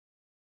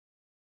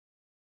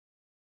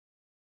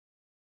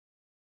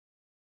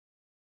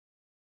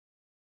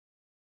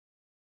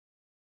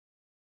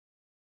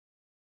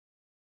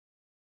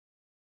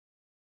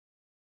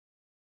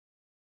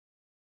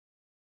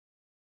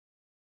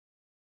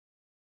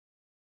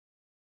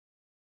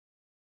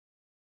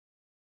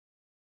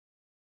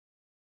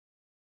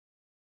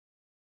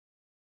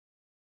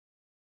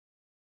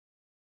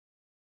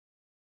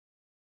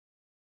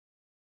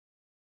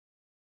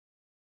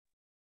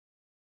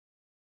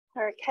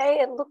 Okay,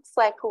 it looks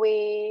like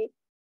we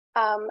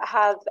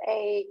have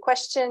a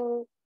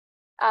question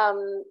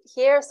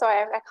here. Sorry,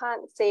 I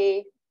can't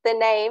see the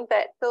name,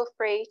 but feel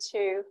free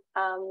to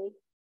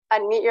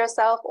unmute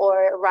yourself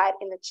or write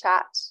in the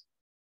chat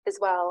as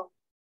well.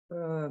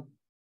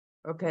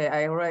 Okay,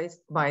 I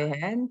raised my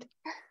hand.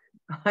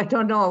 I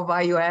don't know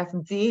why you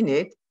haven't seen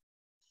it.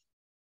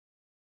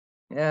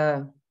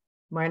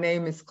 My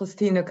name is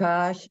Christine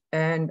Karsch,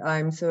 and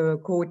I'm the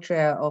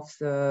co-chair of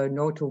the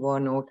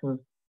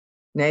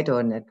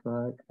NATO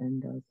network.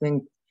 And I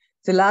think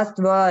the last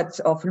words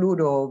of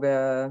Ludo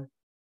were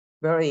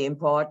very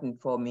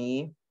important for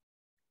me,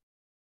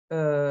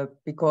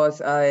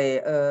 because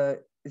I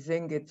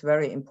think it's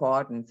very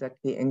important that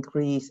we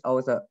increase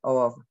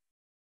our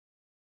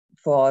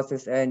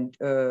forces and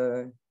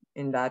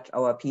enlarge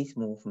our peace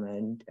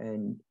movement.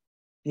 And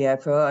we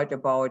have heard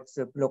about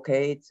the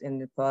blockades in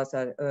the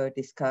further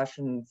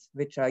discussions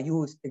which are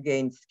used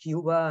against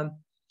Cuba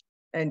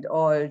and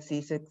all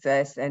the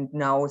success, and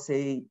now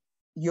the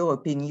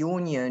European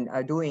Union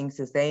are doing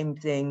the same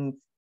thing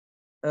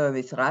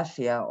with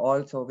Russia,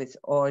 also with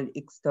all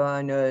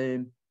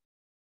external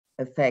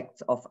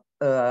effects of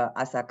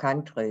other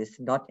countries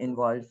not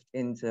involved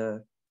in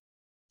the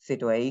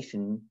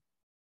situation.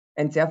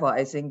 And therefore,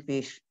 I think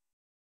we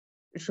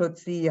should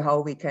see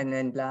how we can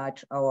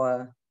enlarge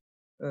our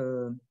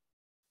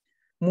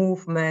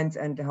movements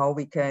and how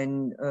we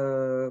can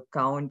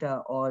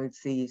counter all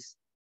these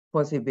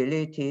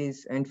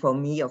possibilities. And for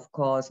me, of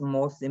course,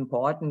 most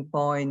important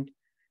point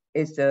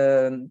is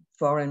the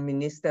foreign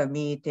minister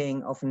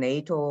meeting of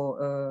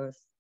NATO,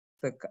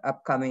 the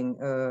upcoming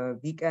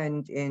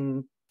weekend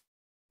in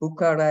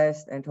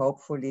Bucharest, and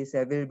hopefully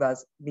there will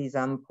be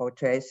some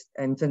protest.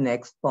 And the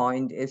next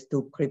point is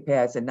to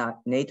prepare the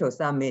NATO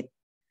summit,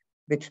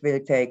 which will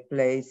take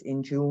place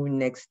in June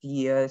next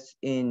year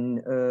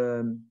in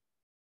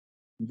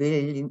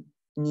Vilnius,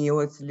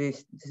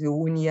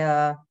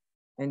 Lithuania,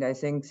 and I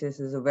think this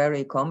is a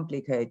very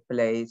complicated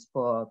place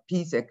for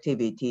peace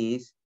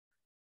activities.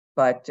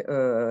 But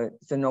the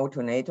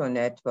NATO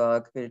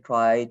network will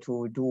try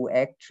to do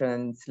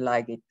actions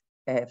like it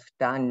have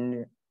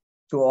done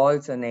to all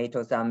the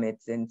NATO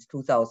summits since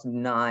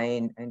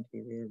 2009, and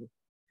we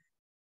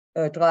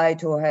will try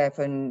to have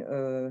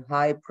a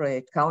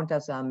hybrid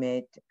counter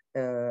summit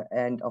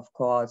and of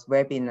course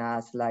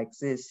webinars like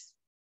this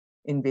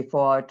in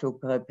before to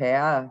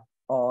prepare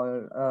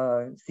all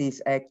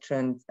these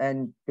actions.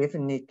 And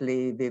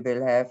definitely we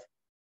will have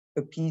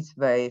a peace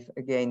wave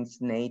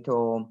against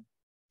NATO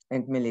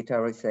and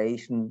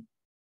militarization,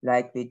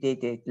 like we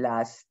did it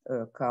last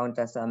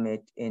counter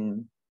summit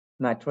in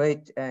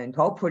Madrid, and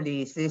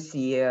hopefully this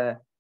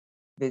year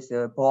with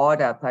a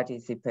broader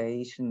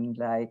participation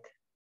like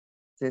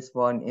this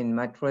one in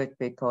Madrid,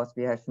 because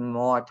we have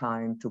more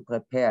time to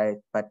prepare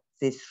it, but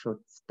this should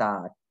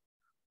start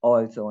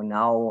also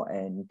now,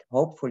 and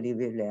hopefully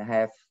we will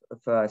have a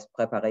first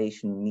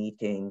preparation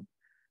meeting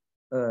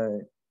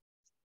still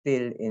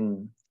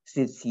in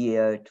this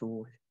year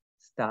to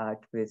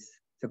start with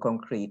the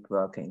concrete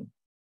working.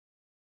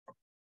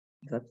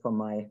 That's from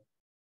my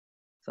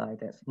side.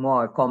 There's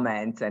more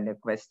comments and a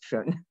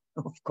question,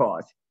 of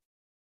course.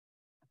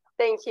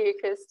 Thank you,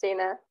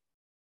 Christina.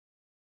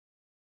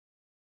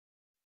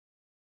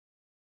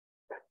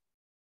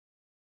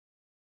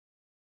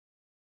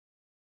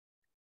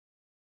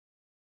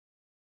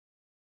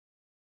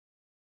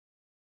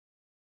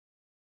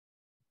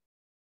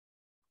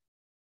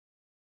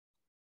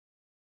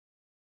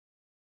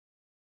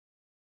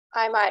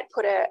 I might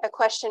put a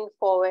question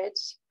forward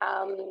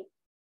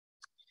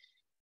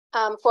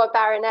for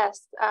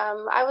Baroness.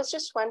 I was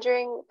just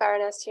wondering,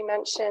 Baroness, you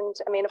mentioned,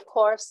 I mean, of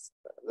course,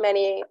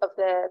 many of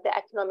the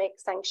economic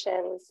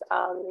sanctions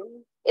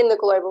in the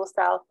global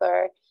south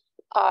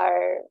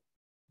are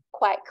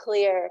quite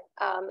clear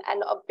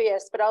and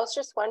obvious, but I was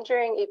just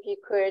wondering if you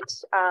could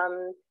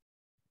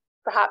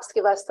perhaps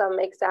give us some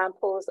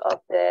examples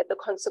of the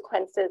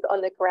consequences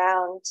on the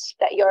ground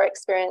that you're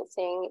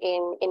experiencing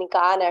in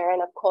Ghana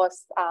and of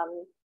course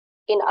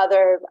in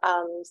other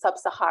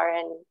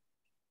sub-Saharan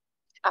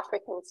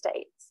African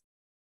states.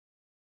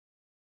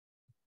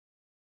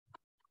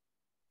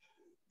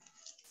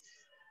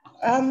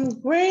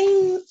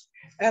 Grain,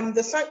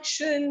 the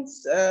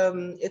sanctions,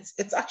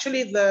 it's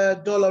actually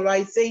the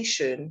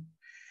dollarization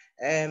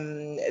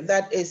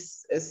that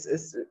is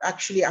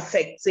actually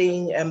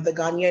affecting the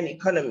Ghanaian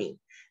economy,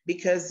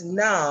 because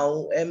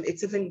now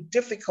it's even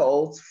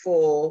difficult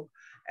for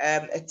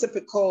a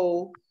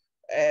typical,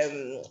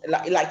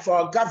 like for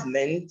our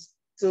government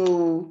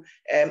to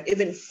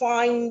even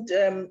find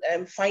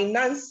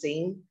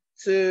financing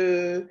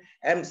to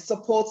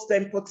support the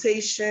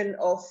importation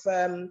of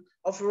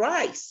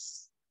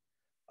rice,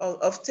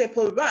 of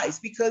staple rice,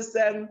 because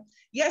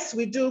yes,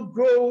 we do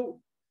grow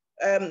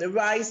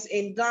rice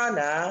in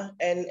Ghana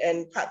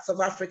and parts of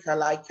Africa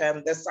like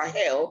the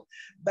Sahel,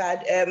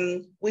 but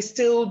we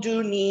still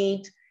do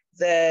need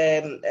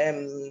the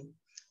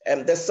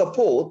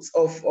support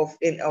of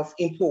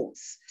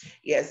imports.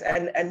 Yes,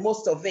 and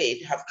most of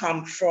it have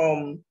come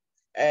from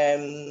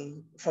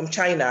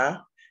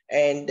China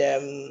and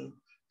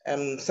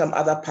some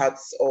other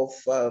parts of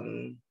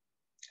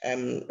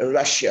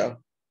Russia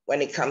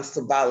when it comes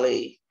to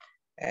barley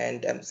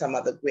and some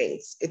other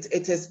grains.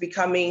 It is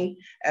becoming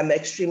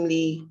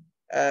extremely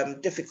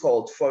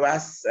difficult for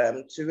us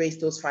to raise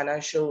those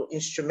financial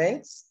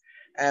instruments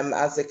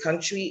as a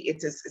country.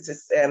 It is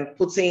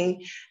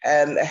putting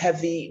a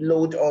heavy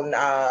load on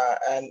our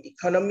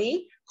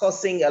economy,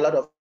 causing a lot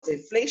of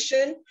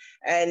inflation.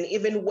 And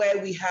even where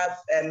we have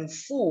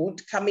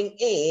food coming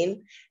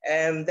in,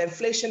 the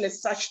inflation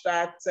is such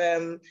that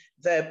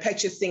the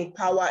purchasing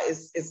power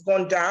is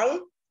gone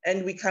down,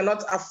 and we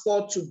cannot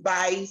afford to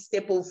buy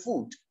staple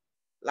food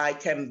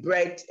like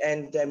bread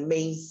and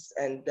maize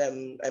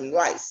and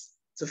rice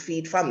to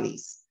feed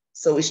families.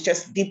 So it's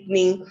just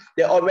deepening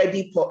the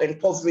already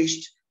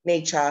impoverished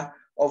nature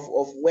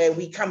of where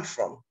we come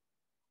from.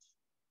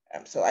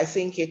 So I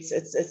think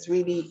it's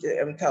really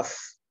tough.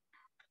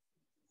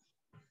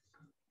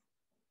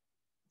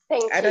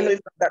 Thank you. I don't know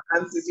if that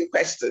answers your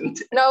question.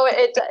 No,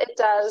 it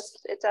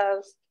does. It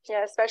does.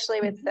 Yeah,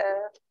 especially with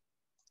the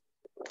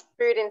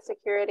food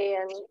insecurity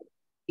and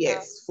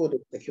yes, food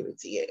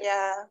insecurity. Yes.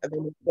 Yeah. And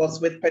then of course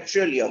with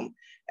petroleum,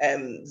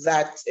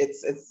 that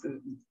it's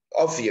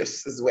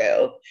obvious as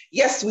well.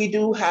 Yes, we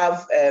do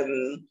have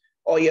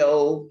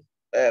oil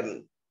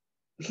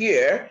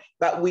here,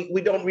 but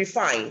we don't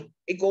refine.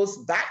 It goes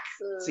back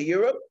to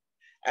Europe,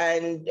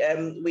 and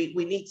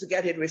we need to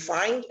get it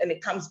refined, and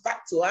it comes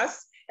back to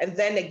us. And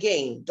then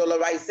again,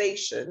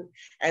 dollarization,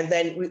 and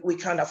then we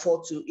can't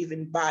afford to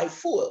even buy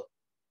fuel.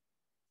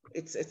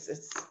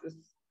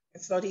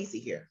 It's not easy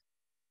here.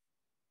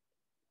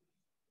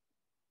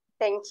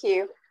 Thank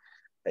you.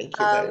 Thank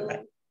you very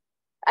much.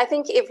 I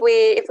think if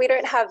we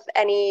don't have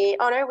any,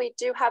 oh no, we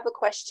do have a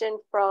question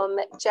from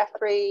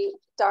Jeffrey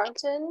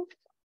Darnton.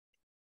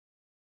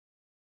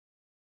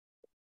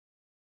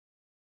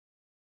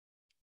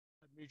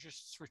 Let me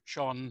just switch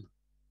on.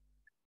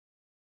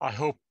 I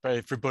hope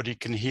everybody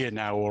can hear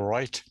now, all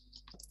right?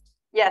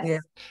 Yes. Yeah.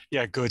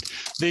 Yeah, good.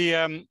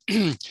 The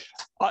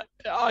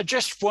I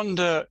just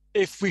wonder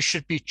if we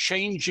should be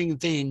changing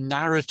the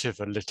narrative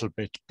a little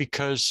bit,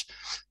 because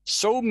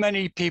so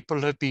many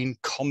people have been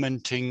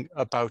commenting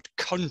about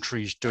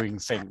countries doing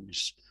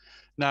things.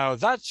 Now,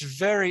 that's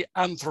very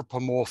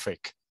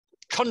anthropomorphic.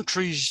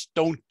 Countries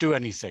don't do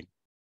anything.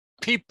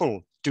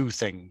 People do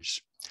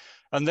things.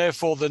 And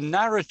therefore, the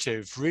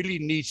narrative really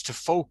needs to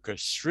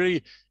focus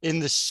really in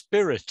the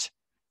spirit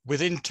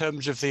within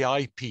terms of the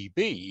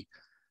IPB.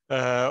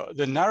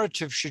 The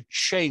narrative should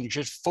change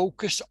and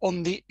focus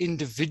on the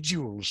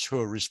individuals who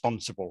are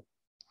responsible,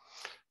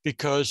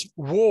 because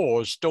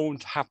wars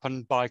don't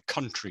happen by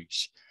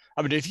countries.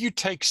 I mean, if you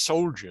take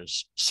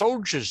soldiers,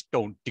 soldiers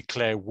don't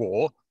declare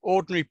war.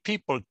 Ordinary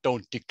people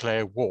don't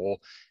declare war.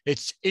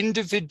 It's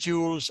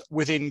individuals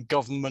within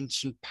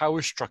governments and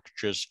power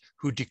structures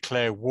who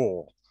declare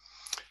war.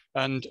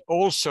 And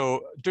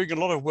also doing a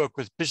lot of work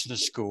with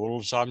business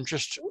schools, I'm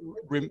just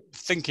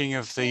thinking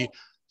of the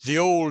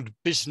old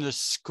business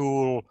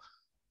school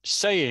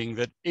saying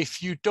that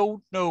if you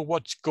don't know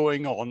what's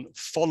going on,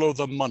 follow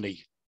the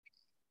money.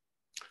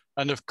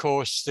 And of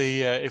course,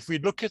 if we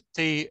look at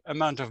the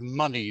amount of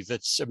money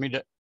that's, I mean,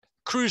 a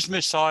cruise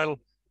missile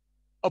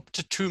up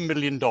to $2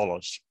 million.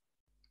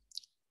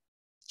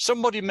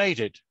 Somebody made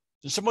it,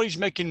 and somebody's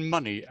making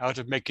money out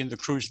of making the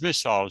cruise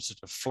missiles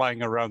that are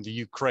flying around the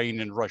Ukraine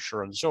and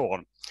Russia and so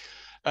on.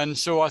 And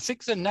so I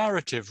think the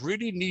narrative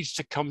really needs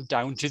to come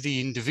down to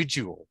the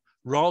individual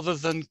rather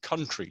than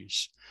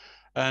countries.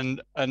 And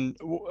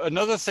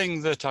another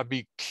thing that I'd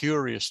be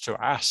curious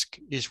to ask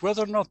is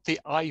whether or not the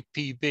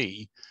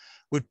IPB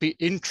would be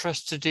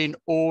interested in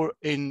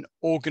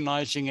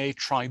organizing a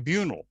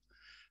tribunal.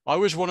 I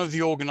was one of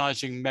the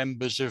organizing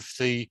members of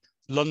the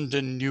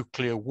London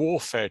Nuclear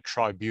Warfare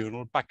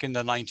Tribunal back in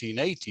the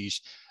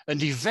 1980s,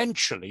 and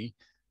eventually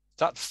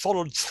that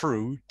followed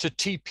through to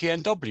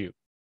TPNW.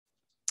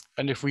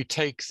 And if we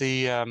take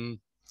the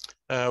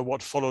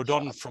what followed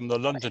on from the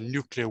London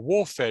Nuclear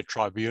Warfare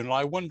Tribunal,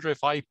 I wonder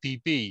if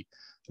IPB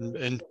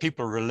and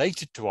people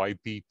related to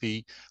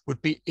IPB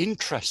would be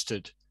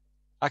interested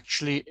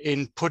actually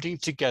in putting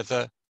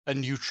together a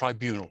new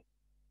tribunal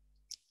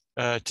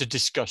to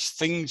discuss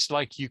things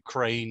like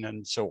Ukraine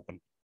and so on.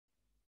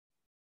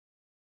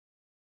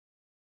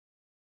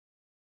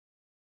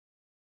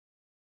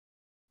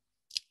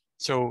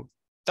 So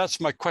that's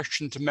my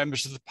question to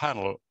members of the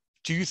panel.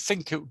 Do you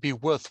think it would be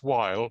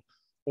worthwhile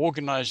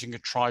organizing a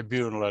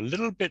tribunal a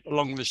little bit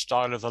along the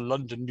style of the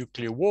London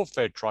Nuclear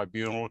Warfare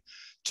Tribunal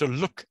to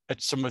look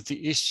at some of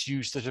the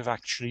issues that have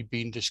actually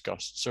been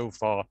discussed so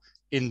far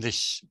in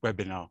this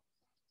webinar?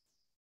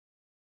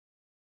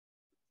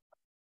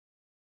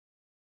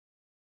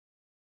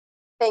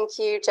 Thank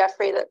you,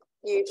 Jeffrey, that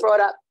you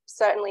brought up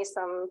certainly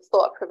some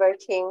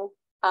thought-provoking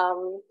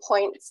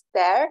points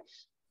there.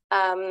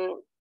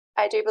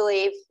 I do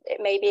believe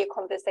it may be a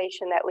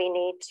conversation that we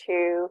need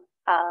to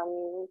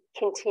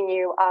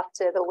continue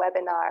after the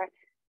webinar.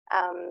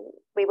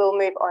 We will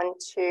move on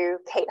to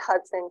Kate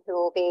Hudson, who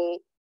will be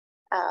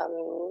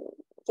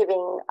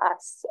giving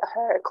us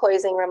her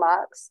closing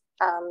remarks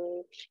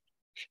for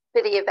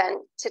the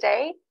event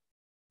today.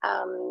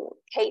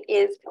 Kate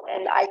is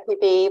an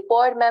IPB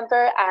board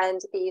member and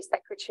the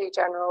Secretary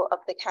General of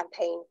the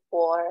Campaign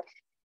for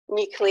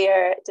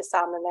Nuclear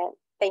Disarmament.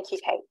 Thank you,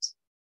 Kate.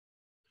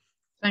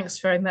 Thanks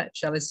very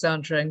much,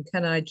 Alessandra. And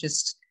can I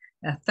just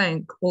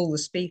thank all the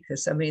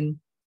speakers? I mean,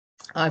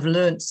 I've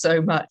learned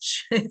so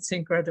much. It's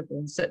incredible,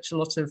 and such a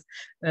lot of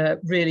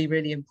really,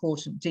 really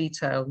important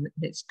detail.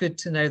 It's good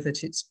to know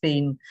that it's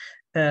been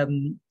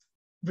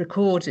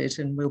recorded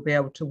and we'll be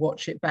able to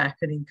watch it back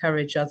and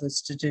encourage others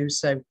to do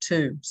so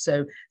too,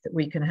 so that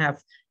we can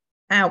have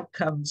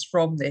outcomes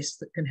from this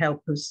that can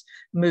help us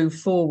move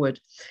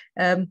forward.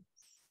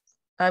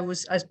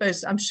 I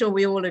suppose, I'm sure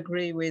we all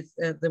agree with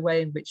the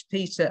way in which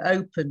Peter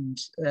opened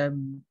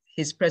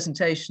his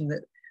presentation,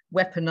 that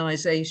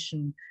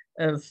weaponization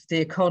of the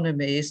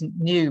economy isn't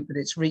new, but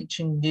it's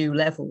reaching new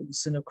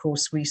levels. And of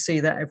course, we see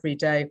that every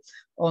day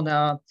on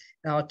our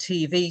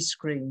TV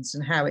screens,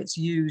 and how it's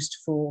used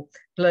for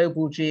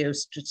global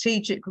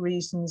geostrategic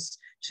reasons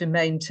to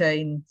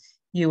maintain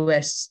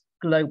US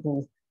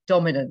global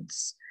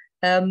dominance.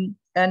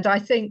 And I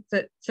think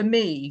that for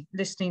me,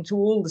 listening to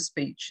all the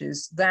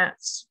speeches,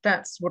 that's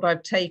what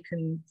I've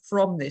taken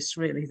from this,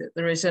 really, that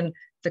there is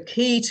the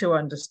key to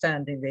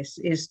understanding this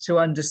is to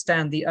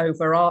understand the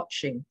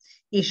overarching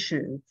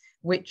issue,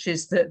 which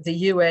is that the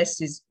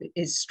US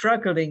is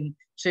struggling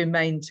to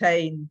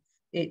maintain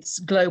its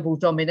global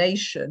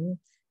domination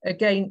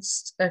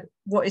against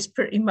what is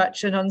pretty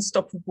much an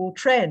unstoppable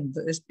trend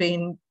that has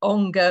been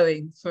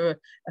ongoing for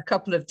a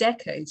couple of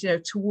decades,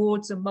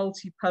 towards a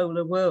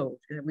multipolar world.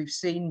 We've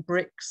seen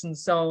BRICS and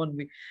so on.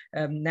 We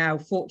now,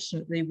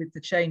 fortunately, with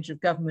the change of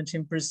government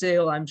in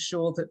Brazil, I'm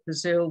sure that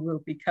Brazil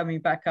will be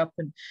coming back up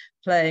and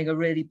playing a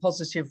really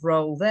positive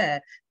role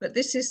there. But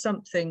this is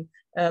something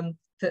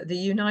that the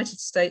United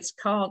States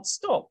can't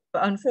stop.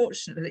 But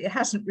unfortunately, it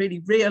hasn't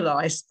really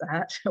realized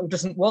that, or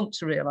doesn't want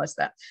to realize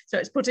that. So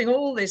it's putting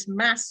all this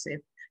massive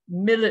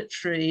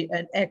military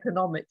and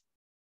economic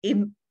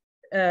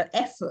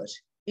effort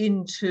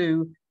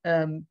into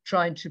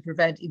trying to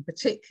prevent, in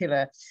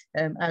particular,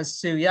 as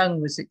Sue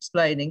Young was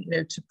explaining,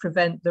 to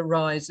prevent the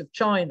rise of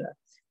China,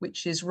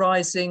 which is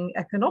rising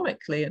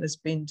economically and has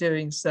been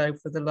doing so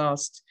for the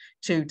last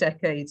 2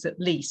 decades at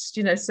least.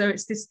 So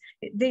it's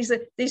these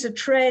are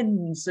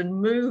trends and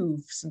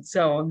moves and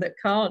so on that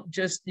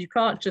you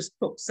can't just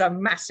put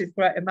some massive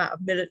great amount of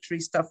military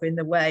stuff in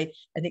the way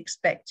and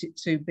expect it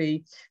to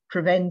be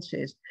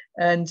prevented.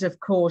 And of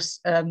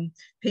course,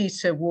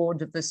 Peter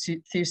warned of the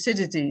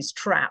Thucydides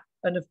trap.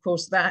 And of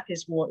course, that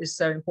is what is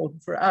so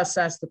important for us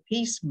as the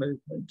peace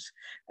movement,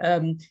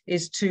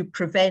 is to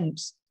prevent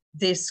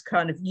this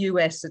kind of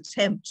US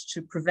attempt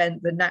to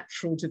prevent the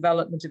natural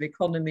development of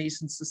economies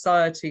and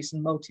societies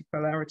and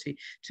multipolarity,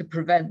 to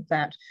prevent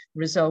that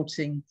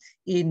resulting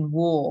in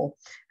war.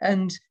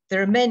 And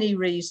there are many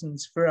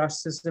reasons for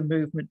us as a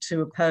movement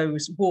to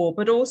oppose war,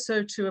 but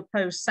also to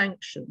oppose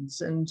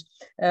sanctions. And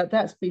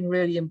that's been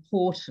really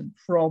important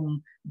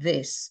from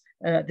this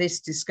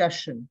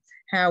discussion,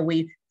 how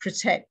we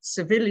protect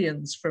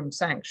civilians from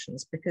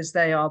sanctions, because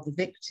they are the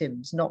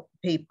victims, not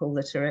people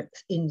that are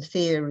in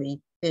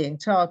theory being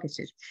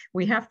targeted.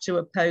 We have to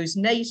oppose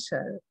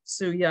NATO.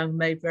 Sue Young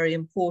made very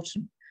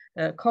important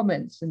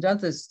comments, and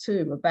others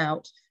too,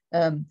 about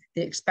the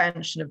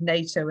expansion of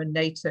NATO and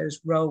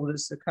NATO's role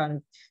as a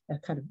kind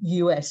of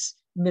US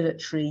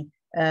military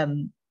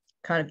kind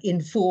of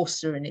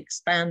enforcer and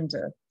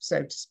expander,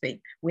 so to speak.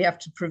 We have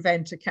to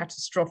prevent a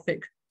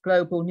catastrophic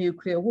global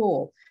nuclear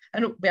war.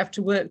 And we have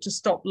to work to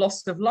stop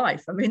loss of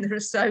life. I mean, there are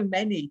so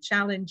many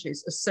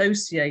challenges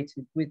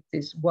associated with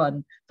this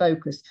one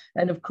focus.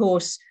 And of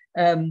course,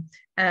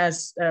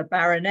 as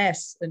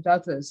Baroness and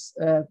others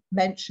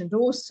mentioned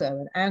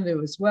also, and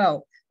Anu as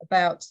well,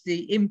 about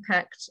the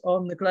impact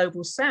on the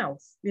global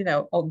south,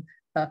 on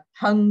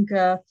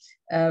hunger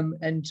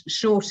and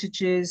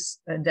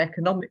shortages and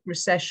economic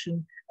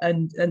recession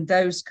and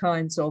those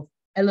kinds of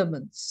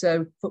elements.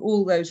 So for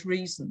all those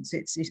reasons,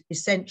 it's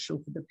essential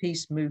for the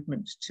peace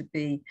movement to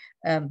be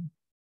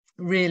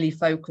really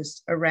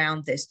focused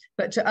around this,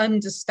 but to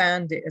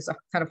understand it as a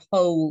kind of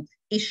whole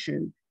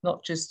issue,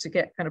 not just to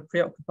get kind of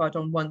preoccupied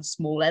on one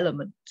small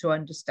element, to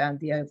understand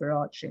the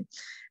overarching.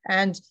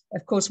 And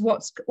of course,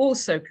 what's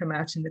also come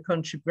out in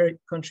the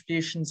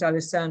contributions,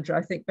 Alessandra,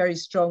 I think very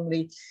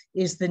strongly,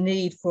 is the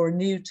need for a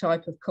new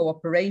type of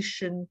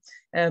cooperation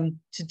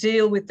to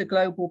deal with the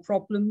global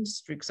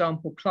problems, for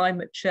example,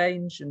 climate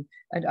change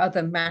and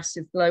other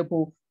massive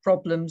global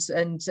problems.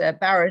 And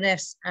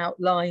Baroness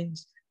outlined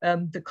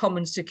the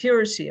common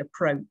security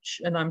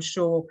approach, and I'm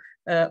sure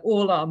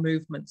all our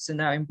movements are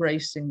now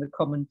embracing the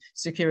common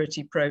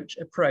security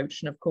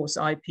approach. And of course,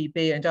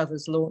 IPB and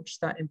others launched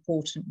that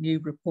important new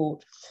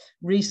report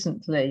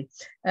recently.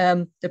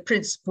 The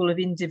principle of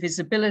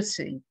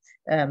indivisibility,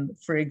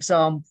 for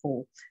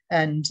example,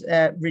 and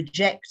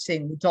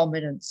rejecting the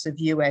dominance of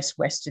US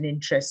Western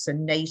interests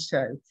and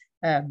NATO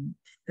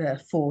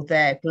for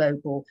their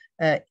global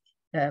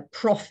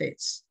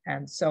profits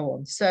and so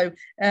on. So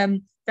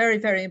very,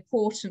 very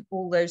important,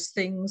 all those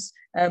things.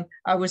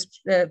 I was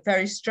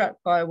very struck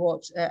by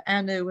what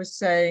Anu was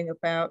saying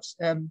about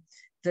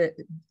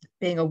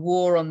being a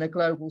war on the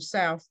global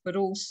south, but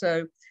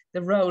also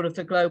the role of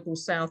the global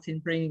south in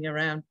bringing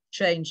around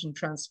change and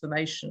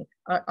transformation.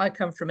 I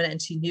come from an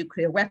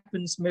anti-nuclear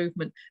weapons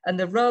movement, and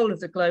the role of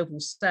the global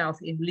south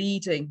in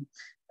leading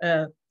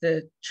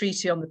the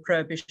Treaty on the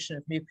Prohibition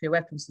of Nuclear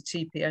Weapons, the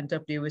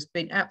TPNW, has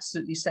been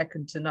absolutely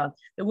second to none.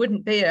 There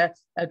wouldn't be a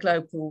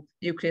global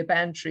nuclear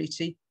ban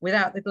treaty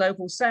without the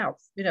global south,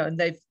 and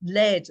they've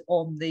led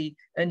on the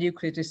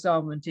nuclear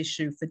disarmament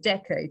issue for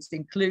decades,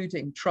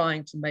 including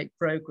trying to make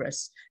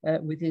progress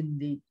within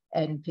the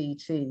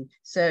NPT.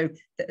 So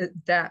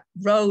that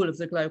role of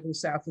the global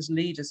south as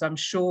leaders, I'm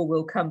sure,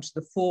 will come to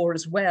the fore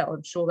as well.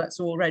 I'm sure that's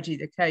already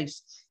the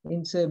case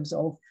in terms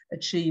of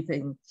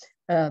achieving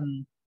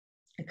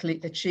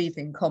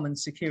common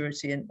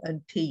security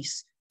and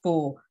peace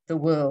for the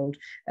world.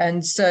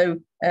 And so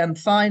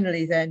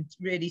finally then,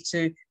 really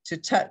to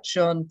touch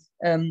on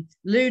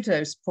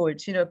Ludo's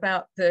point,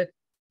 about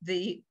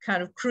the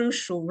kind of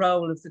crucial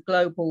role of the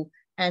global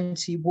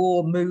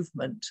anti-war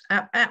movement.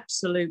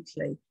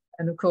 Absolutely.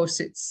 And of course,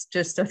 it's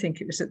just, I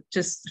think it was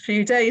just a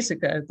few days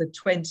ago, the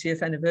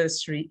 20th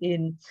anniversary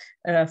in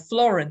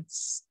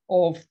Florence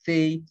of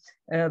the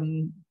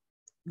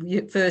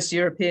first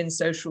European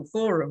Social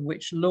Forum,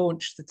 which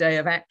launched the Day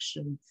of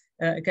Action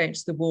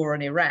against the war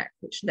on Iraq,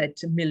 which led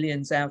to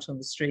millions out on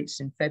the streets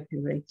in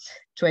February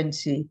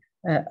 2021.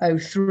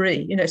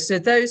 03. So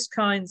those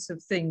kinds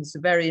of things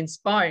are very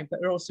inspiring, but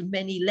there are also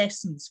many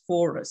lessons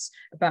for us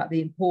about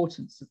the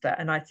importance of that.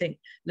 And I think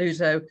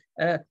Luzo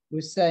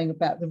was saying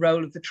about the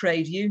role of the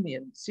trade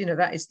unions.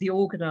 That is the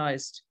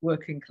organized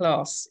working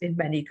class in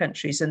many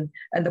countries, and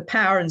the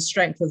power and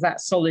strength of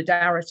that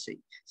solidarity.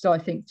 So I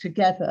think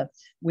together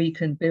we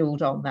can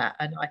build on that.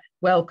 And I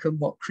welcome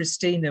what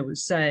Christina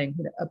was saying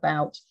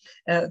about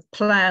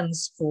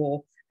plans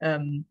for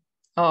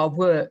our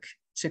work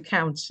to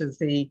counter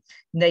the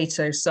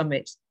NATO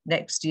summit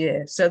next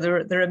year. So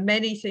there are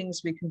many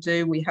things we can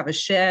do. We have a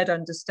shared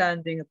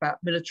understanding about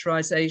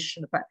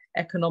militarization, about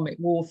economic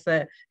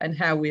warfare, and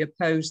how we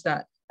oppose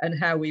that, and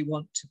how we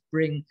want to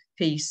bring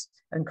peace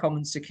and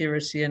common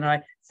security. And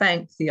I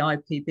thank the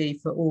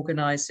IPB for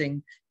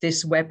organizing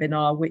this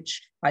webinar,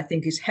 which I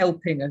think is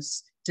helping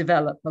us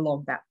develop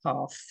along that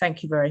path.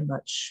 Thank you very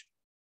much.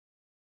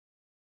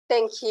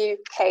 Thank you,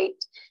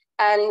 Kate.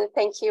 And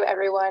thank you,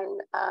 everyone,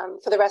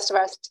 for the rest of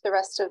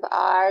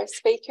our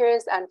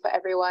speakers, and for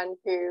everyone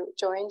who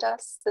joined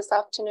us this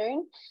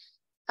afternoon.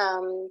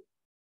 Hope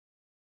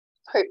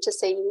to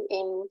see you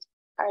in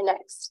our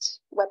next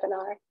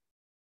webinar.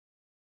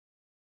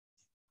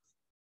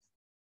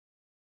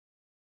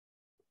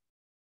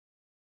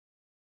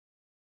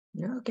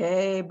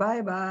 Okay,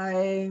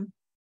 bye-bye.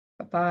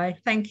 Bye-bye.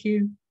 Thank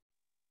you.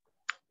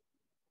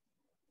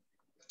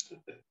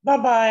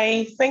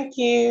 Bye-bye. Thank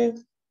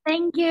you.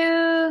 Thank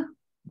you.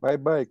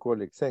 Bye-bye,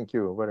 colleagues. Thank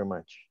you very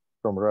much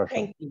from Russia.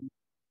 Thank you.